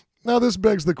 Now, this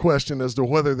begs the question as to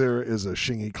whether there is a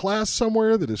Xing-Yi class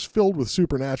somewhere that is filled with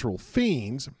supernatural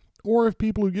fiends, or if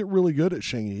people who get really good at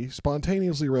Xing-Yi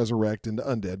spontaneously resurrect into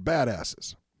undead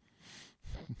badasses.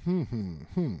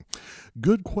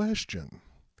 Good question.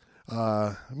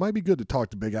 It might be good to talk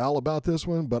to Big Al about this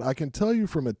one, but I can tell you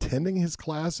from attending his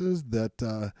classes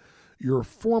that your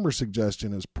former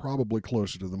suggestion is probably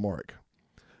closer to the mark.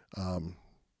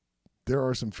 There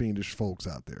are some fiendish folks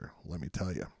out there, let me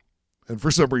tell you. And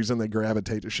for some reason, they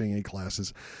gravitate to Xing-Yi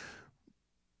classes.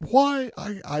 Why?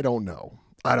 I don't know.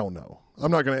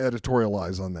 I'm not going to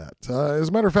editorialize on that. As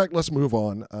a matter of fact, let's move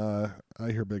on.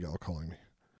 I hear Big Al calling me.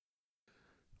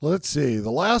 Let's see.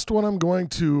 The last one I'm going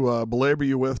to belabor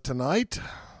you with tonight.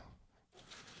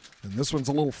 And this one's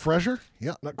a little fresher.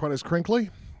 Yeah, not quite as crinkly.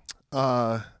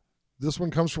 This one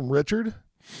comes from Richard.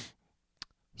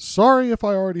 Sorry if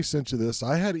I already sent you this.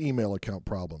 I had email account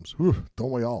problems. Whew, don't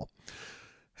we all?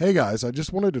 Hey guys, I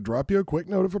just wanted to drop you a quick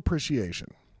note of appreciation.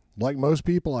 Like most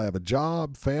people, I have a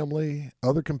job, family,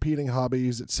 other competing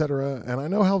hobbies, etc., and I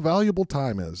know how valuable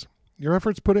time is. Your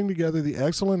efforts putting together the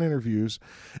excellent interviews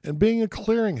and being a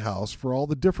clearinghouse for all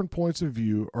the different points of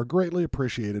view are greatly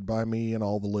appreciated by me and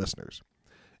all the listeners.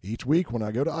 Each week when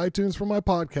I go to iTunes for my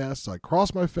podcasts, I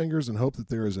cross my fingers and hope that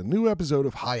there is a new episode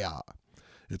of Hiya.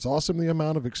 It's awesome the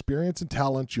amount of experience and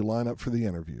talent you line up for the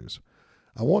interviews.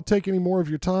 I won't take any more of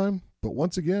your time, but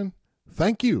once again,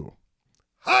 thank you.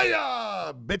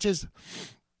 Hiya, bitches.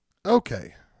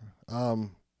 Okay.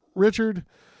 Richard,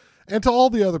 and to all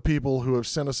the other people who have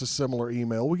sent us a similar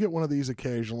email, we get one of these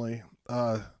occasionally.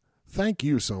 thank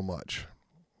you so much.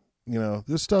 You know,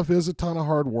 this stuff is a ton of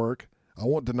hard work. I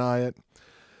won't deny it.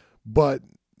 But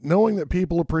knowing that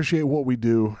people appreciate what we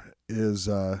do is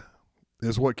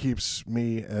what keeps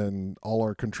me and all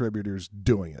our contributors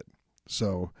doing it.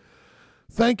 So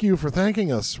thank you for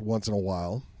thanking us once in a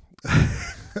while.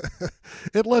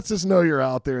 It lets us know you're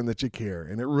out there and that you care.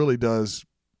 And it really does,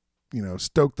 you know,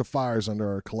 stoke the fires under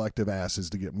our collective asses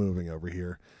to get moving over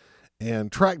here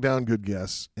and track down good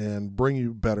guests and bring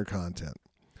you better content.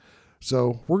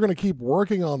 So we're going to keep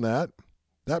working on that.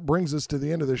 That brings us to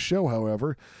the end of this show,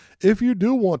 however. If you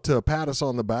do want to pat us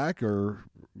on the back or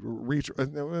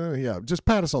just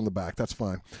pat us on the back. That's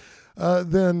fine.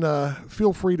 Then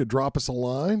feel free to drop us a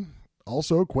line.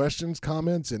 Also, questions,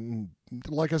 comments, and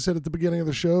like I said at the beginning of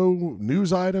the show,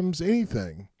 news items,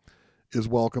 anything is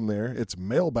welcome there. It's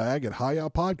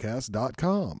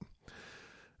mailbag@hiyaupodcast.com.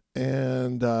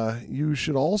 And you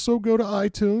should also go to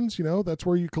iTunes. You know, that's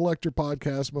where you collect your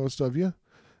podcasts, most of you.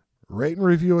 Rate and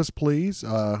review us, please.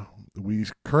 We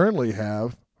currently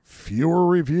have fewer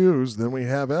reviews than we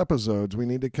have episodes. We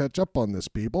need to catch up on this,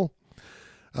 people.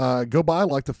 Go by,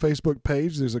 like the Facebook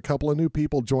page. There's a couple of new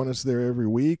people join us there every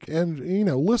week. And, you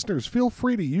know, listeners, feel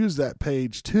free to use that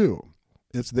page too.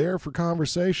 It's there for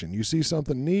conversation. You see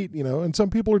something neat, you know, and some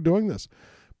people are doing this.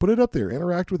 Put it up there.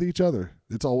 Interact with each other.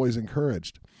 It's always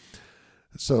encouraged.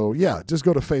 So, yeah, just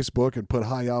go to Facebook and put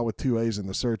Hiya with 2 A's in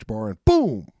the search bar and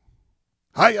boom,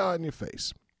 Hiya in your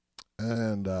face.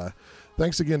 And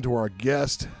thanks again to our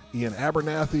guest, Ian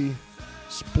Abernathy.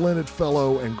 Splendid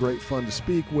fellow and great fun to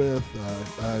speak with.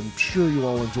 I'm sure you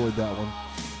all enjoyed that one.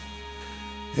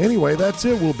 Anyway, that's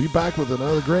it. We'll be back with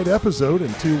another great episode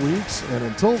in 2 weeks. And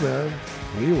until then,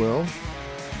 we will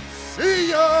see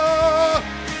ya!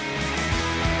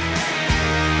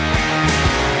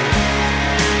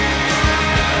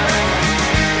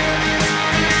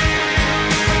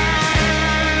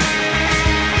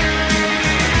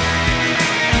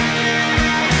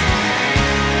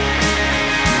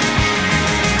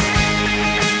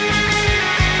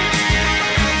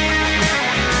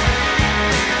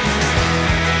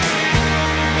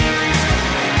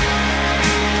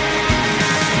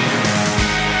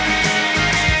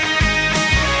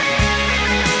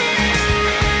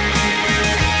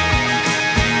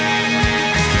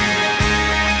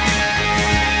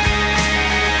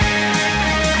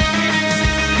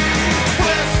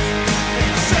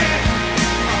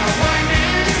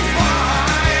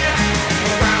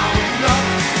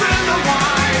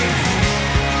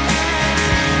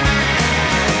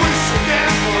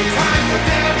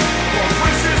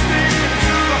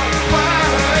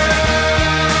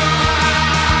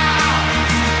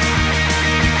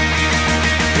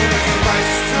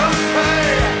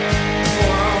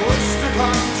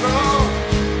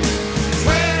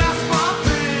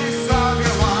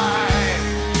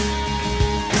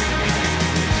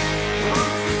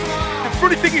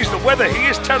 Weather here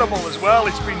is terrible as well.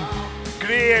 It's been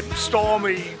grey,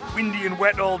 stormy, windy and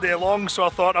wet all day long, so I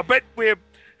thought, I bet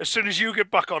as soon as you get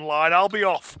back online, I'll be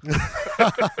off.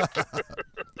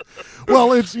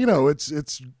 Well, it's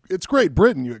Great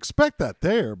Britain. You expect that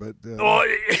there, but well,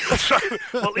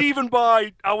 even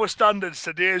by our standards,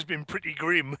 today's been pretty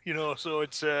grim, you know. So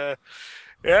it's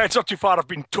it's not too far. I've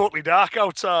been totally dark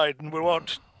outside, and we're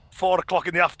what 4 o'clock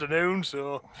in the afternoon,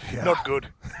 so not good.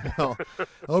 Well, I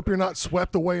hope you're not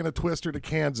swept away in a twister to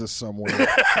Kansas somewhere.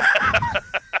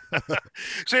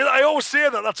 See, I always say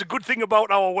that that's a good thing about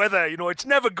our weather. You know, it's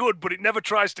never good, but it never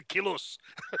tries to kill us.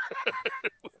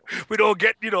 We don't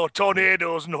get,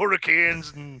 tornadoes and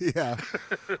hurricanes. And... Yeah.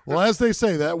 Well, as they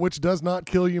say, that which does not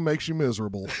kill you makes you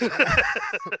miserable.